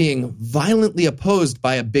ended up being violently opposed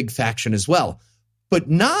by a big faction as well. But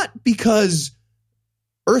not because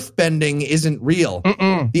earthbending isn't real.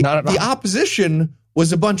 Not at all. The opposition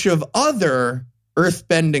was a bunch of other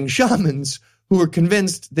earthbending shamans who were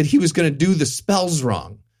convinced that he was going to do the spells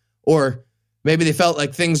wrong. Or maybe they felt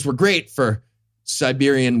like things were great for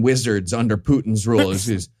Siberian wizards under Putin's rule. It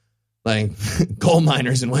was like coal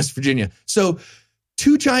miners in West Virginia. So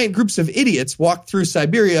 2 giant groups of idiots walked through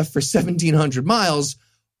Siberia for 1,700 miles,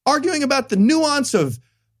 arguing about the nuance of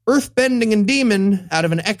earthbending and demon out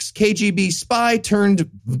of an ex-KGB spy turned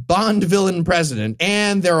Bond villain president.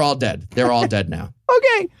 And they're all dead. They're all dead now.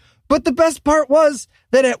 Okay, but the best part was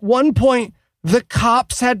that at one point, the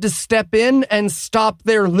cops had to step in and stop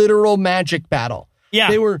their literal magic battle. Yeah.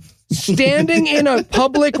 They were standing in a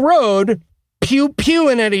public road,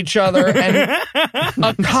 pew-pewing at each other, and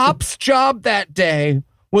a cop's job that day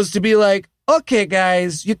was to be like, okay,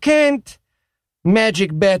 guys, you can't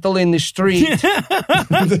magic battle in the street.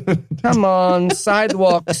 Come on,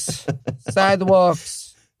 sidewalks.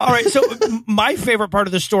 All right, so my favorite part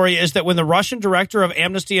of the story is that when the Russian director of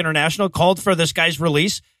Amnesty International called for this guy's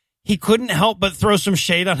release, he couldn't help but throw some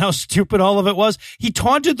shade on how stupid all of it was. He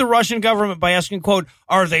taunted the Russian government by asking, quote,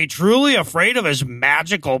 "Are they truly afraid of his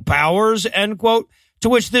magical powers?" End quote. To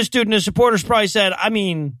which this dude and his supporters probably said, I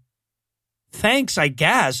mean, thanks, I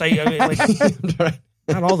guess. I mean, like,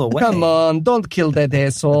 not all the way. Come on, don't kill that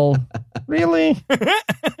asshole. Really?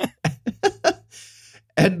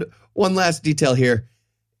 And one last detail here.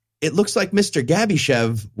 It looks like Mr.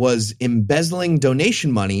 Gabyshev was embezzling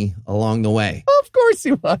donation money along the way. Of course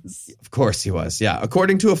he was. Of course he was, yeah.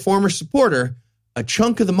 According to a former supporter, a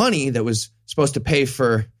chunk of the money that was supposed to pay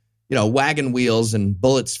for, wagon wheels and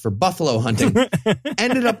bullets for buffalo hunting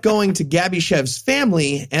ended up going to Gabyshev's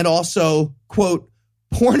family and also, quote,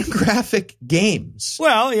 pornographic games.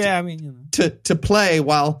 Well, yeah, I mean, to play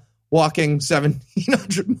while walking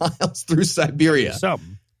 1,700 miles through Siberia.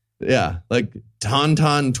 Something. Yeah, like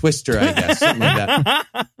Tauntaun Twister, I guess, something like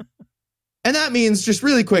that. And that means, just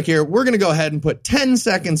really quick here, we're going to go ahead and put 10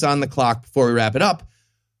 seconds on the clock before we wrap it up.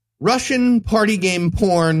 Russian party game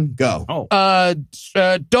porn, go.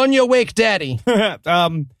 Don't you wake daddy.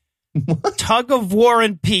 Tug of war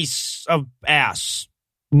and peace of ass.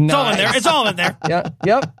 Nice. It's all in there. Yeah,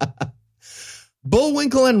 yep.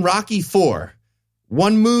 Bullwinkle and Rocky IV.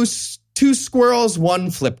 1 moose, 2 squirrels,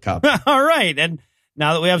 1 flip cup. All right, and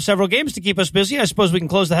now that we have several games to keep us busy, I suppose we can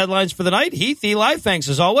close the headlines for the night. Heath, Eli, thanks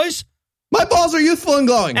as always. My balls are youthful and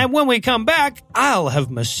glowing. And when we come back, I'll have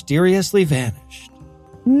mysteriously vanished.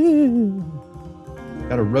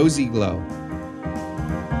 Got a rosy glow.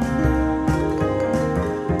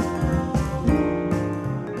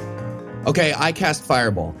 Okay, I cast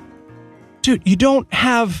Fireball. Dude, you don't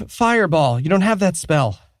have Fireball. You don't have that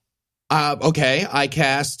spell. Okay, I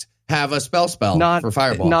cast Have a spell for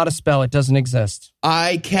Fireball. Not a spell. It doesn't exist.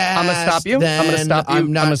 I cast. I'm going to stop you. I'm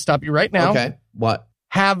going to stop you right now. Okay, what?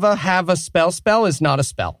 Have a spell is not a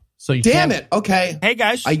spell. So you Damn can't. it. Okay. Hey,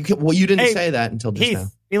 guys. You didn't say that until just Heath, now.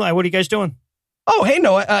 Eli, what are you guys doing? Oh, hey,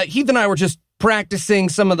 Noah. Heath and I were just practicing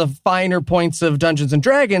some of the finer points of Dungeons &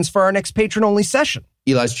 Dragons for our next patron-only session.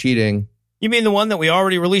 Eli's cheating. You mean the one that we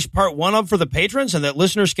already released part 1 of for the patrons and that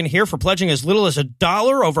listeners can hear for pledging as little as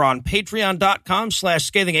 $1 over on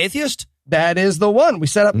patreon.com/scathingatheist? That is the one. We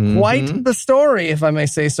set up quite the story, if I may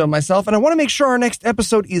say so myself, and I want to make sure our next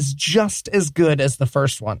episode is just as good as the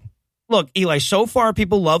first one. Look, Eli, so far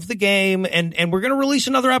people love the game, and we're going to release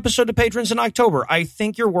another episode to patrons in October. I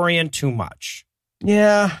think you're worrying too much.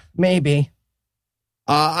 Yeah, maybe.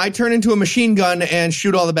 I turn into a machine gun and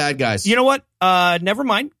shoot all the bad guys. You know what? Never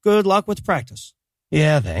mind. Good luck with practice.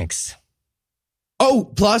 Yeah, thanks.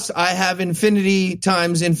 Oh, plus I have infinity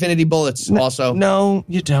times infinity bullets also. No,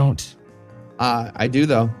 you don't. I do,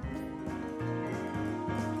 though.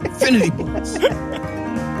 Infinity bullets.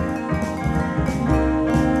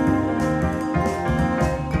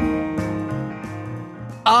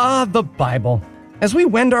 Ah, the Bible. As we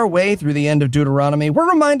wend our way through the end of Deuteronomy, we're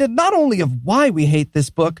reminded not only of why we hate this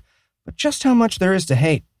book, but just how much there is to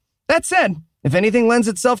hate. That said, if anything lends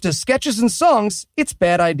itself to sketches and songs, it's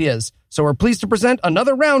bad ideas. So we're pleased to present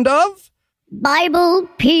another round of Bible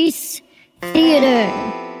Peace Theater.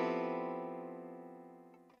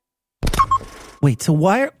 Wait, so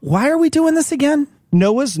why are we doing this again?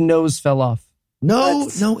 Noah's nose fell off. No,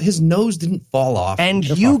 his nose didn't fall off. And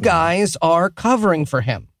you guys are covering for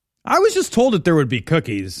him. I was just told that there would be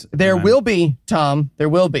cookies. There will be, Tom. There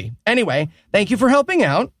will be. Anyway, thank you for helping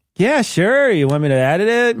out. Yeah, sure. You want me to edit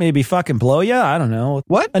it? Maybe fucking blow you? I don't know.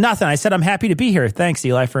 What? Nothing. I said I'm happy to be here. Thanks,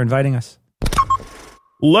 Eli, for inviting us.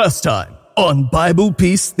 Last time on Bible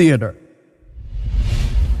Peace Theater.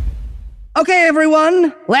 Okay,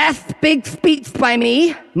 everyone. Last big speech by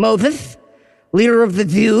me, Moses, leader of the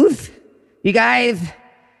Jews. You guys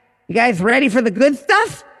ready for the good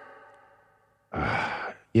stuff?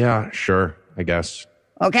 Yeah, sure, I guess.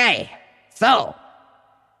 Okay, so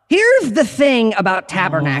here's the thing about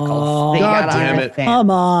tabernacles. God damn it. Come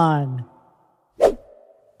on.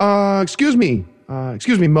 Excuse me,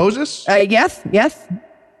 Moses? Yes?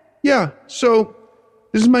 Yeah, so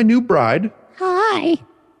this is my new bride. Hi.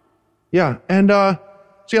 Yeah, and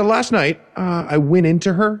last night, I went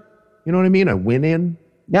into her. You know what I mean? I went in.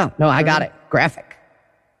 No, I got it. Graphic.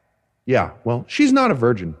 Yeah, well, she's not a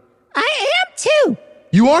virgin. I am too.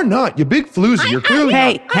 You are not. You big floozy. You're clearly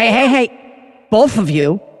not. Hey. Both of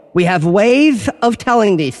you, we have ways of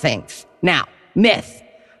telling these things. Now, Myth,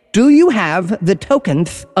 do you have the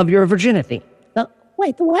tokens of your virginity?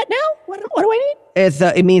 Wait, the what now? What do I need?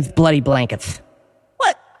 It means bloody blankets.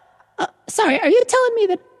 What? Sorry, are you telling me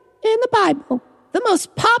that in the Bible, the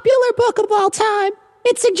most popular book of all time,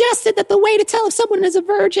 it suggested that the way to tell if someone is a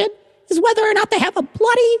virgin is whether or not they have a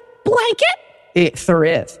bloody blanket? It sure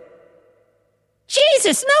is.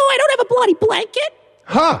 Jesus, no, I don't have a bloody blanket.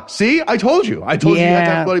 Huh, see? I told you. You had to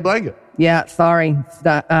have a bloody blanket. Yeah, sorry.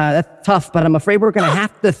 That's tough, but I'm afraid we're going to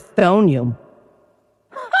have to stone you.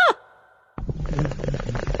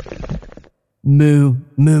 Moo.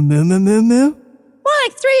 More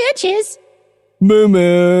like 3 inches.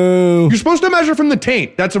 Moo. You're supposed to measure from the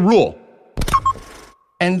taint. That's a rule.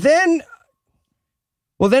 And then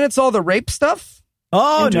it's all the rape stuff.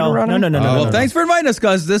 Oh, no. Well, thanks for inviting us,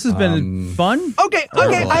 guys. This has been fun. Okay.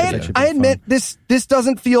 I admit this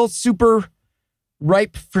doesn't feel super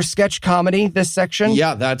ripe for sketch comedy, this section.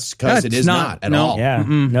 Yeah, that's because it is not at all. Yeah.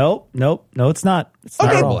 No, it's not. It's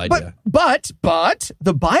not terrible idea. But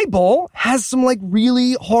the Bible has some like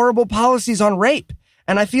really horrible policies on rape.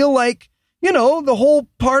 And I feel like, the whole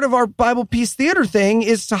part of our Bible Peace Theater thing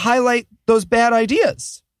is to highlight those bad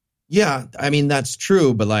ideas. Yeah, I mean, that's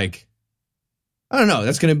true, but like, I don't know.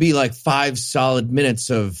 That's going to be like 5 solid minutes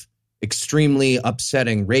of extremely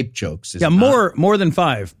upsetting rape jokes. Yeah, more than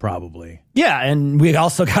 5, probably. Yeah, and we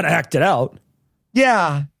also got to act it out.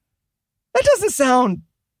 Yeah. That doesn't sound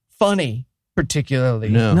funny, particularly.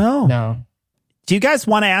 No. Do you guys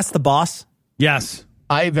want to ask the boss? Yes.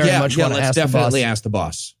 I very much want to ask the boss. Let's definitely ask the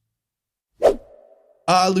boss.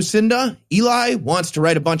 Lucinda, Eli wants to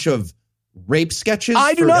write a bunch of rape sketches.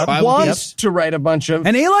 I do not want to write a bunch of...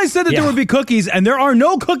 And Eli said that there would be cookies, and there are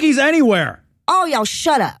no cookies anywhere. Oh, y'all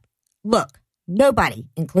shut up. Look, nobody,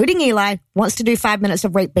 including Eli, wants to do 5 minutes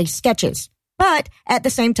of rape-based sketches. But at the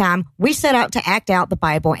same time, we set out to act out the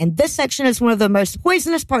Bible, and this section is one of the most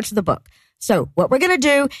poisonous parts of the book. So what we're going to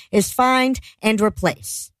do is find and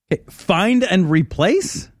replace. Find and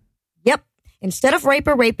replace? Yep. Instead of rape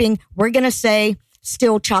or raping, we're going to say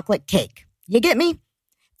steal chocolate cake. You get me?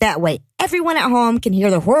 That way, everyone at home can hear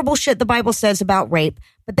the horrible shit the Bible says about rape,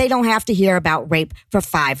 but they don't have to hear about rape for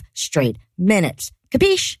 5 straight minutes.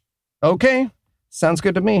 Capiche? Okay. Sounds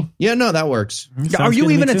good to me. Yeah, no, that works. Are you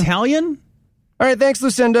even Italian? All right, thanks,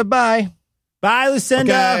 Lucinda. Bye. Bye,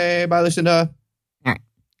 Lucinda. Okay, bye, Lucinda. All right.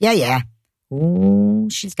 Yeah. Ooh,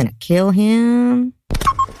 she's going to kill him.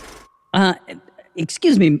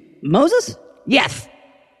 Excuse me, Moses? Yes.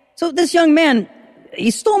 So this young man, he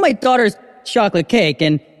stole my daughter's chocolate cake,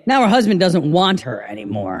 and now her husband doesn't want her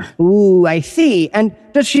anymore. Ooh, I see. And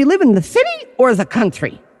does she live in the city or the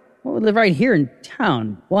country? Well, we live right here in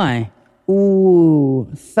town. Why? Ooh,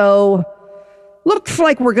 so looks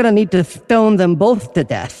like we're gonna need to stone them both to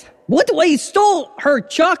death. What? The way he stole her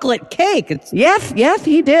chocolate cake? Yes,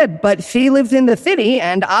 he did. But she lives in the city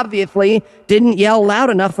and obviously didn't yell loud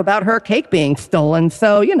enough about her cake being stolen.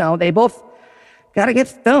 So, they both gotta get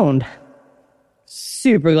stoned.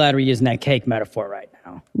 Super glad we're using that cake metaphor right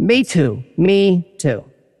now. Me too.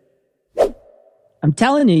 I'm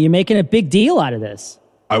telling you, you're making a big deal out of this.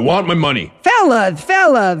 I want my money. Fellas,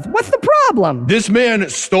 what's the problem? This man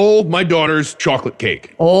stole my daughter's chocolate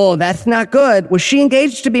cake. Oh, that's not good. Was she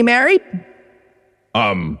engaged to be married?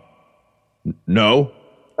 No.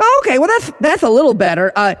 Okay, well that's a little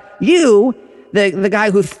better. You, the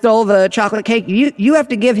guy who stole the chocolate cake, you have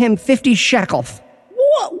to give him 50 shekels.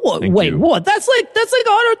 What? Wait, what? That's like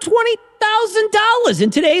 $120,000 in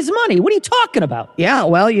today's money. What are you talking about? Yeah,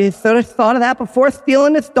 well, you sort of thought of that before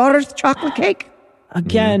stealing his daughter's chocolate cake.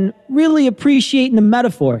 Again, really appreciating the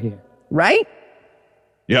metaphor here. Right?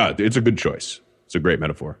 Yeah, it's a good choice. It's a great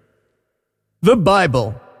metaphor. The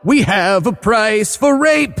Bible. We have a price for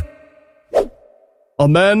rape. A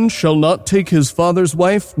man shall not take his father's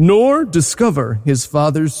wife, nor discover his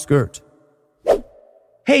father's skirt.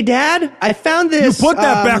 Hey, Dad, I found this. You put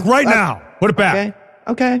that back right now. Put it back.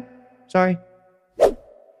 Okay. Sorry.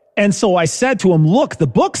 And so I said to him, look, the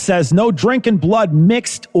book says no drinking blood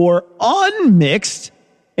mixed or unmixed.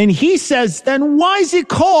 And he says, then why is it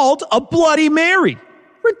called a Bloody Mary?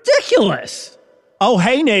 Ridiculous. Oh,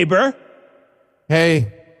 hey, neighbor.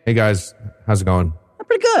 Hey guys, how's it going?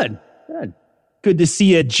 Pretty good. Good to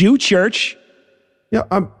see you at Jew church. Yeah,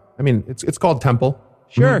 I mean, it's called Temple.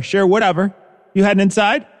 Sure, whatever. You heading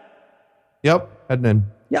inside? Yep, heading in.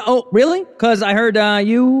 Yeah, oh, really? Because I heard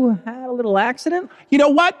you had a little accident? You know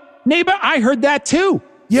what, neighbor? I heard that too.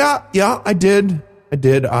 Yeah, I did.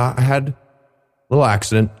 I had a little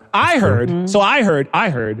accident. I heard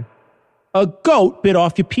a goat bit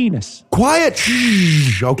off your penis. Quiet.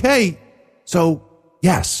 Shh, okay. So,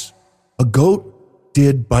 yes, a goat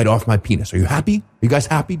did bite off my penis. Are you happy? Are you guys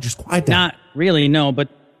happy? Just quiet down. Not really, no, but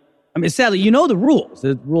I mean, sadly, you know the rules.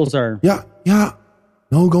 The rules are... Yeah.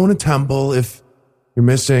 No going to temple if you're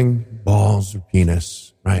missing balls or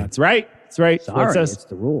penis, right? That's right. Sorry, it's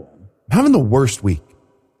the rule. I'm having the worst week.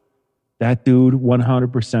 That dude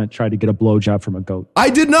 100% tried to get a blowjob from a goat. I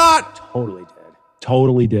did not!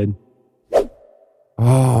 Totally did.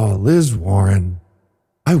 Oh, Liz Warren.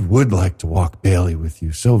 I would like to walk Bailey with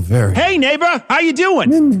you so very... Hey, neighbor, how you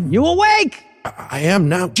doing? You awake? I am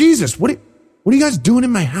now. Jesus, what are you guys doing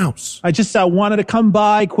in my house? I just wanted to come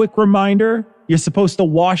by. Quick reminder. You're supposed to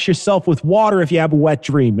wash yourself with water if you have a wet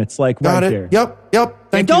dream. It's like Got right it. there.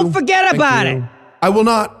 Yep. Thank you. Don't forget about it. I will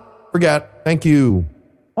not forget. Thank you.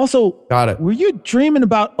 Also, got it. Were you dreaming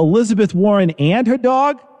about Elizabeth Warren and her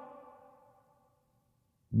dog?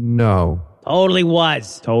 No. Totally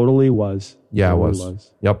was. Yeah, it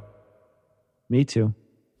was. Yep. Me too.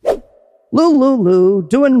 Lou,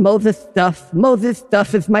 doing Moses stuff. Moses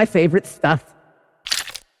stuff is my favorite stuff.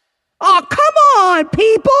 Oh, come on,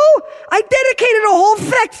 people! I dedicated a whole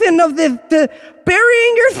section of this to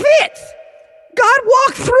burying your fits. God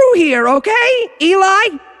walked through here, okay?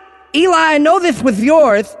 Eli, I know this was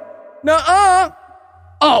yours. Nuh-uh.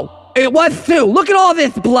 Oh, it was too. Look at all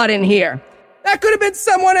this blood in here. That could have been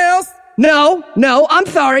someone else. No, I'm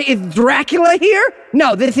sorry. Is Dracula here?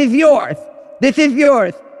 No, this is yours.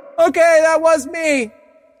 Okay, that was me.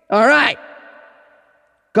 All right.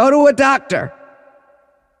 Go to a doctor.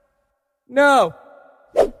 No.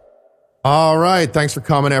 All right. Thanks for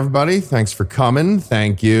coming, everybody. Thanks for coming.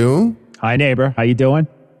 Thank you. Hi, neighbor. How you doing?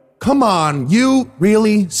 Come on. You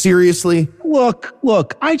really? Seriously? Look.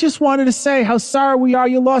 I just wanted to say how sorry we are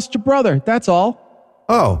you lost your brother. That's all.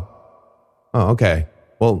 Oh, okay.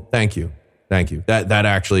 Well, thank you. That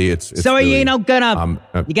actually, it's so really, you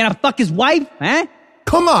gonna fuck his wife, huh?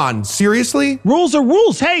 Come on, seriously? Rules are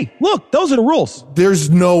rules. Hey, look, those are the rules.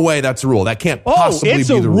 There's no way that's a rule. That can't possibly be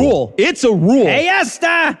the rule. It's a rule. Hey, Esther.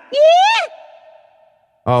 Yeah?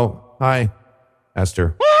 Oh, hi,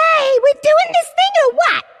 Esther. Hey, we're doing this thing or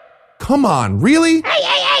what? Come on, really? Hey,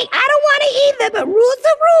 I don't want to either, but rules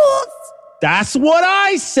are rules. That's what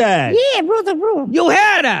I said. Yeah, rules are rules. You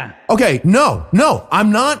heard her. Okay, no,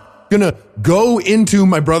 I'm not gonna go into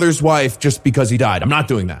my brother's wife just because he died. I'm not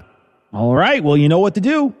doing that. All right, well, you know what to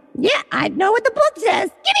do. Yeah, I know what the book says.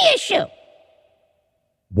 Give me your shoe.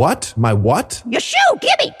 What? My what? Your shoe,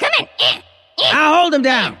 give me. Come in. I'll hold him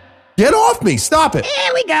down. Get off me. Stop it.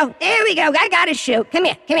 There we go. I got his shoe. Come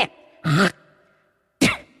here.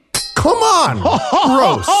 Come on.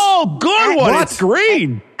 Gross. Oh, good one. What? It's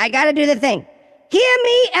green. I got to do the thing. Hear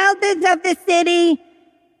me, elders of the city.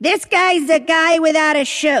 This guy's a guy without a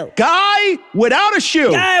shoe. Guy without a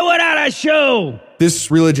shoe. This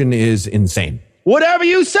religion is insane. Whatever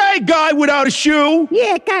you say, guy without a shoe.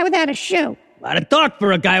 Yeah, guy without a shoe. A lot of talk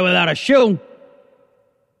for a guy without a shoe.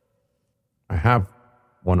 I have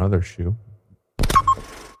one other shoe.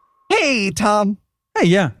 Hey, Tom. Hey,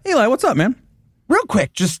 yeah. Eli, what's up, man? Real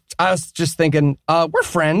quick, I was just thinking, we're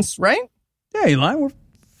friends, right? Yeah, Eli, we're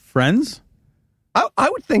friends. I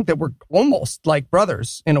would think that we're almost like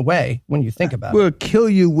brothers in a way when you think about it. We'll kill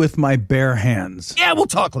you with my bare hands. Yeah, we'll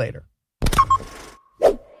talk later.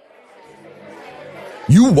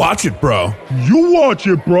 You watch it, bro. You watch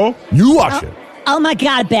it, bro. You watch it. Oh my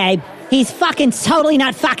God, babe. He's fucking totally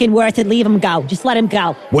not fucking worth it. Leave him go. Just let him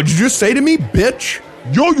go. What'd you just say to me, bitch?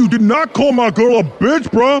 Yo, you did not call my girl a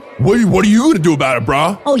bitch, bro. What are you gonna do about it,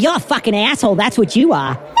 bro? Oh, you're a fucking asshole. That's what you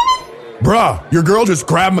are. Bruh, your girl just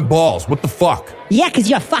grabbed my balls. What the fuck? Yeah, because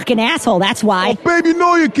you're a fucking asshole. That's why. Oh, baby,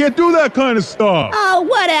 no, you can't do that kind of stuff. Oh,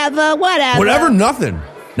 whatever. Whatever, nothing.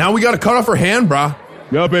 Now we gotta cut off her hand, bruh.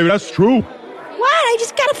 Yeah, baby, that's true. What? I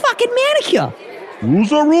just got a fucking manicure.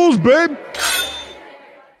 Rules are rules, babe.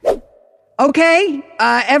 Okay,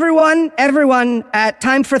 everyone,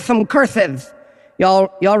 time for some curses.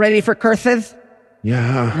 Y'all ready for curses?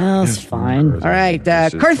 Yeah. That's fine. All right,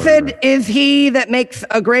 cursed is he that makes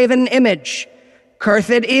a graven image. Cursed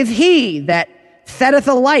is he that setteth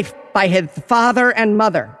a life by his father and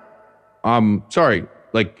mother. Sorry,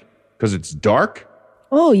 like, because it's dark?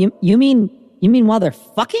 Oh, you mean while they're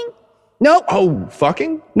fucking? Nope. Oh,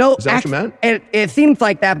 fucking? No, Is that what you meant? It seems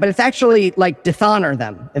like that, but it's actually like dishonor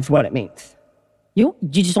them, is what it means. You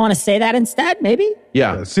just want to say that instead, maybe?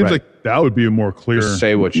 Yeah, it seems like that would be a more clear. Just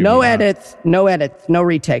say what you No mean. edits, no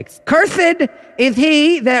retakes. Cursed is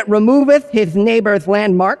he that removeth his neighbor's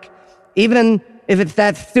landmark, even if it's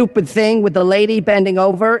that stupid thing with the lady bending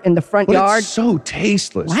over in the front yard. It's so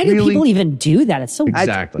tasteless. Why do people even do that? It's so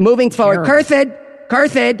Exactly. Moving forward, terrible.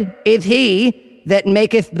 cursed is he that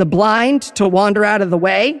maketh the blind to wander out of the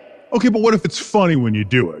way. Okay, but what if it's funny when you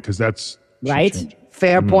do it? Because that's right.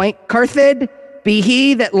 Fair point. Cursed be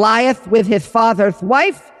he that lieth with his father's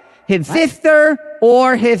wife, his sister,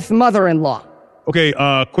 or his mother-in-law. Okay,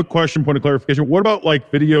 quick question, point of clarification. What about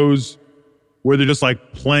like videos where they're just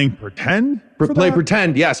like playing pretend? Play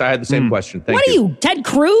pretend. Yes, I had the same question. Thank What are you, Ted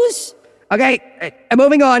Cruz? Okay,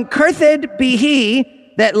 moving on. Cursed be he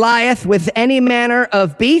that lieth with any manner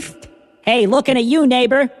of beast. Hey, looking at you,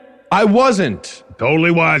 neighbor. I wasn't.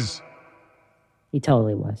 Totally was. He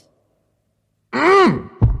totally was.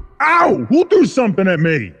 Ow! Who'll do something at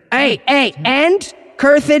me? Hey, and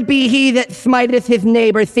cursed be he that smiteth his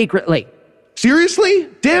neighbor secretly. Seriously?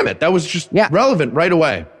 Damn it. That was just relevant right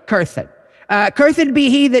away. Cursed. Cursed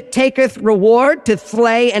be he that taketh reward to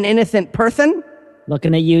slay an innocent person.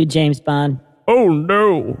 Looking at you, James Bond. Oh,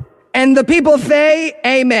 no. And the people say,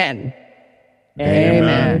 Amen.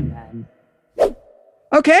 Amen.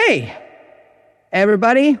 Okay,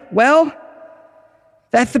 everybody. Well,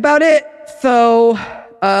 that's about it. So,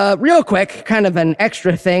 real quick, kind of an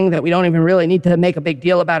extra thing that we don't even really need to make a big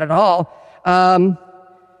deal about at all.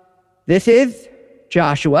 This is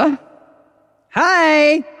Joshua.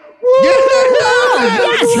 Hi.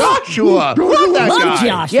 Yes! Joshua. Love that Love guy.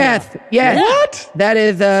 Joshua. Yes. Yeah. What? That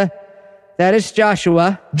is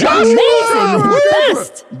Joshua. Amazing.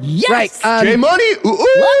 Best. Yes. Right. J Money. Ooh, ooh.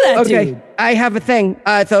 Love that Okay, dude. I have a thing.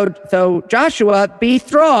 So Joshua, be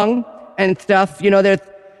strong and stuff. You know,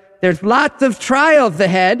 there's lots of trials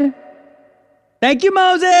ahead. Thank you,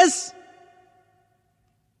 Moses.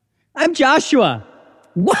 I'm Joshua.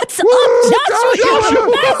 What's up, Joshua? Joshua.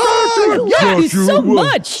 Love you so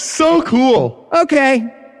much. So cool.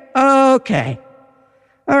 Okay. All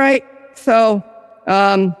right. So,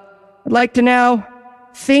 I'd like to now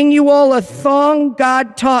sing you all a song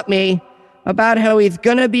God taught me about how he's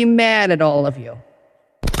gonna be mad at all of you.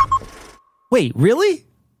 Wait, really?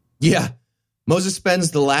 Yeah. Moses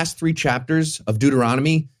spends the last 3 chapters of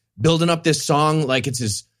Deuteronomy building up this song like it's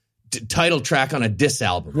his title track on a diss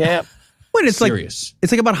album. Yeah. Wait, it's serious.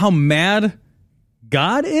 It's like about how mad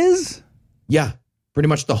God is? Yeah. Pretty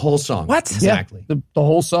much the whole song. What? Exactly. Yeah, the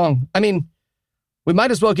whole song. I mean, we might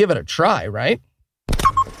as well give it a try, right?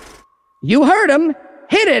 You heard him.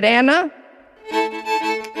 Hit it, Anna.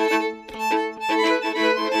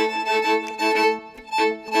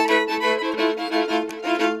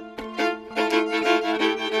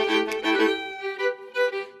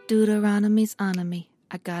 Deuteronomy's on me.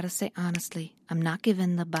 I gotta say honestly, I'm not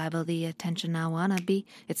giving the Bible the attention I wanna be.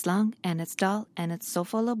 It's long and it's dull and it's so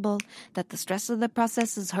full of bull that the stress of the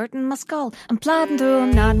process is hurting my skull. I'm plodding through,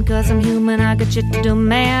 I'm nodding cause I'm human, I got shit to do,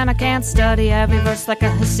 man. I can't study every verse like a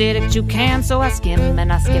Hasidic Jew can, so I skim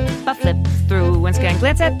and I skip, I flip through and scan,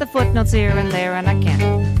 glance at the footnotes here and there, and I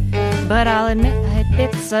can't. But I'll admit I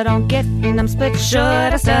bits I don't get, and I'm split. Should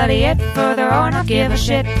I study it further or not give a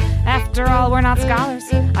shit? After all, we're not scholars.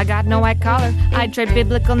 I got no white collar. I'd trade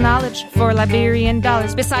biblical knowledge for Liberian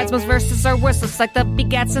dollars. Besides, most verses are worthless, like the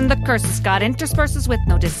begats and the curses. God intersperses with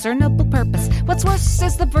no discernible purpose. What's worse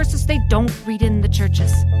is the verses they don't read in the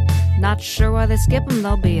churches. Not sure why they skip them,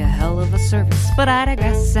 they'll be a hell of a service. But I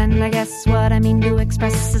digress, and I guess what I mean to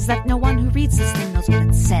express is that no one who reads this thing knows what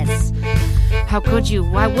it says. How could you?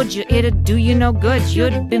 Why would you? It'd do you no good.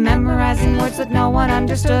 You'd be memorizing words that no one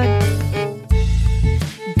understood.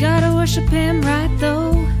 Gotta worship him right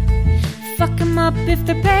though. Fuck him up if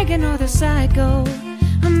they're pagan or they're psycho.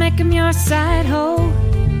 Or make him your side hoe.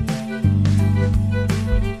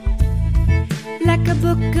 Like a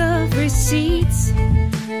book of receipts.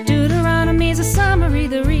 Deuteronomy's a summary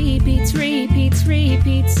that repeats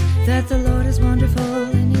that the Lord is wonderful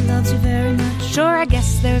and he loves you very much. Sure, I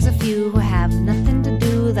guess there's a few who have nothing to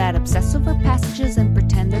do that obsess over passages and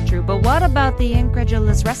pretend they're true. But what about the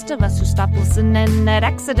incredulous rest of us who stop listening at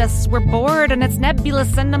Exodus? We're bored and it's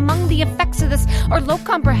nebulous, and among the effects of this are low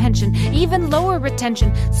comprehension, even lower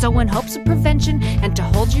retention. So in hopes of prevention and to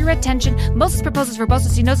hold your attention, Moses proposes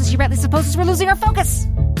verbosus, he knows this, he rightly supposes we're losing our focus.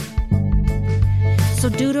 So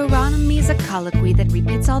Deuteronomy's a colloquy that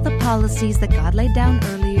repeats all the policies that God laid down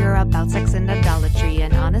earlier about sex and idolatry.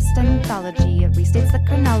 An honest anthology, it restates the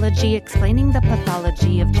chronology, explaining the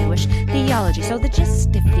pathology of Jewish theology. So the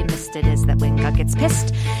gist, if you missed it, is that when God gets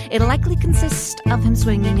pissed, it'll likely consist of him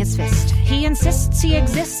swinging his fist. He insists he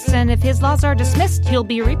exists, and if his laws are dismissed, he'll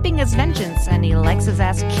be reaping his vengeance, and he likes his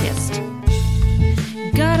ass kissed.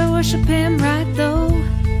 Gotta worship him right though.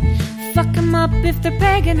 Fuck him up if they're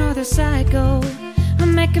pagan or they're psycho. I'll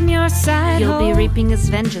make him your side. He'll be reaping his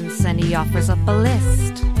vengeance, and he offers up a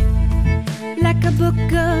list. Like a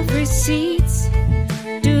book of receipts.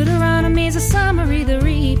 Deuteronomy's a summary that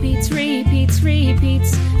repeats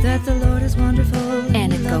that the Lord is wonderful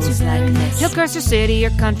and it goes like this. He'll curse your city,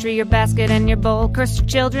 your country, your basket and your bowl. Curse your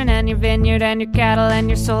children and your vineyard and your cattle and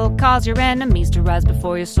your soul. Cause your enemies to rise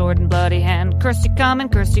before your sword and bloody hand. Curse you come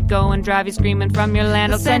and curse you go and drive you screaming from your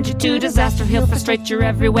land. He'll send you to disaster, he'll frustrate your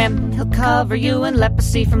every whim. He'll cover you in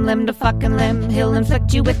leprosy from limb to fucking limb. He'll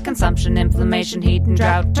inflict you with consumption, inflammation, heat and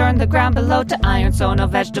drought. Turn the ground below to iron so no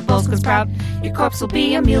vegetables can sprout. Your corpse will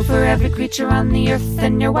be a meal for every creature on the earth,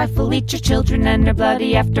 and your wife will eat your children and her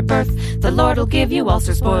bloody after birth. The Lord will give you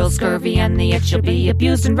ulcers, boils, scurvy, and the itch. You'll be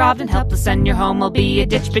abused and robbed and helpless, and your home will be a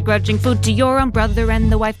ditch. Begrudging food to your own brother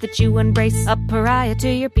and the wife that you embrace. A pariah to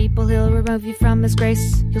your people, he'll remove you from his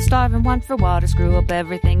grace. You'll starve and want for water, screw up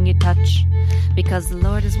everything you touch. Because the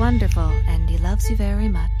Lord is wonderful, and he loves you very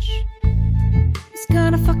much. He's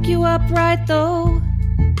gonna fuck you up right though,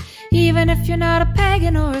 even if you're not a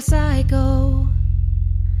pagan or a psycho.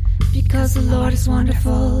 Because the Lord is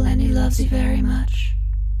wonderful and he loves you very much.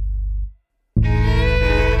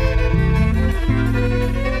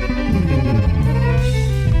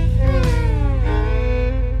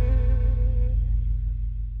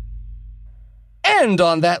 And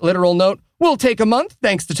on that literal note, we'll take a month.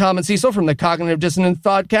 Thanks to Tom and Cecil from the Cognitive Dissonance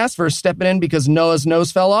Podcast for stepping in because Noah's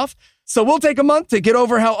nose fell off. So we'll take a month to get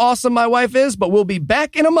over how awesome my wife is, but we'll be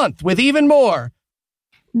back in a month with even more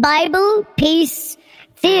Bible, Peace,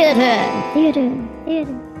 Theater.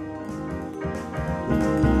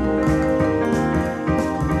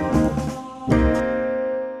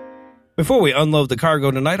 Before we unload the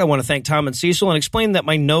cargo tonight, I want to thank Tom and Cecil and explain that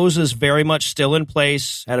my nose is very much still in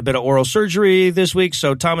place. Had a bit of oral surgery this week,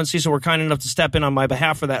 so Tom and Cecil were kind enough to step in on my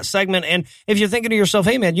behalf for that segment. And if you're thinking to yourself,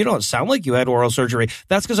 hey man, you don't sound like you had oral surgery,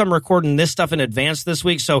 that's because I'm recording this stuff in advance this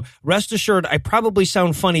week, so rest assured I probably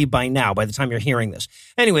sound funny by now, by the time you're hearing this.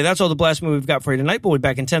 Anyway, that's all the blasphemy we've got for you tonight. We'll be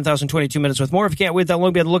back in 10,022 minutes with more. If you can't wait that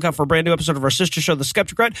long, be on the lookout for a brand new episode of our sister show, The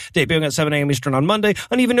Skeptocrat, debuting at 7 a.m. Eastern on Monday.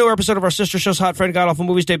 An even newer episode of our sister show's Hot Friend God Awful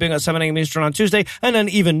Movies, debuting at 7 a.m. Eastern on Tuesday. And an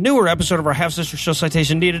even newer episode of our half-sister show,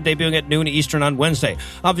 Citation Needed, debuting at noon Eastern on Wednesday.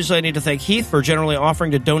 Obviously, I need to thank Heath for generally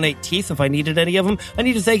offering to donate teeth if I needed any of them. I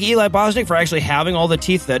need to thank Eli Bosnick for actually having all the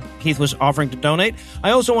teeth that Heath was offering to donate.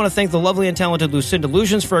 I also want to thank the lovely and talented Lucinda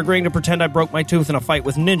Illusions for agreeing to pretend I broke my tooth in a fight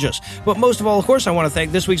with ninjas. But most of all, of course, I want to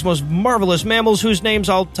thank this week's most marvelous mammals, whose names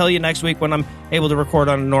I'll tell you next week when I'm able to record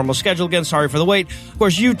on a normal schedule again. Sorry for the wait. Of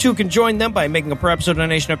course, you too can join them by making a per-episode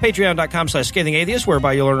donation at patreon.com/scathingatheist,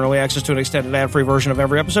 whereby you'll earn early access to an extended ad-free version of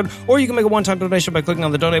every episode, or you can make a one-time donation by clicking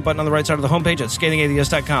on the donate button on the right side of the homepage at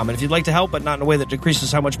scathingatheist.com. And if you'd like to help, but not in a way that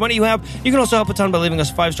decreases how much money you have, you can also help a ton by leaving us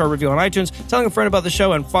a 5-star review on iTunes, telling a friend about the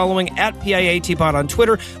show, and following at PIATPod on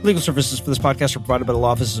Twitter. Legal services for this podcast are provided by the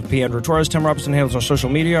law offices of P. Andrew Torres. Tim Robertson handles our social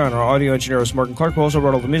media, and our audio engineer is Morgan Clark, who also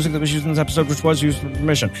wrote all the music that was used in this episode, which was used with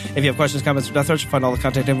permission. If you have questions, comments, or Death Threats. Find all the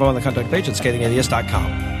contact info on the contact page at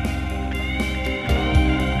scathingatheist.com.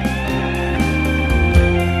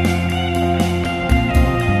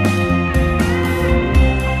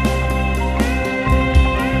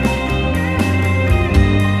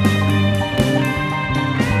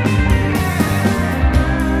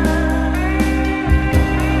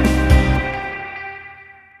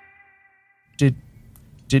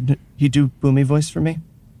 Did he do Boomy voice for me?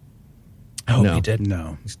 I hope No. he did.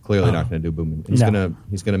 No. He's clearly not going to do Boomy.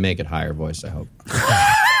 He's gonna make it higher voice, I hope.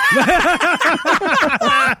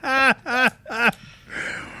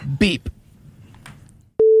 Beep.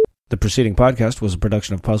 The preceding podcast was a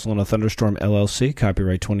production of Puzzle and a Thunderstorm LLC,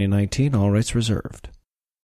 copyright 2019, all rights reserved.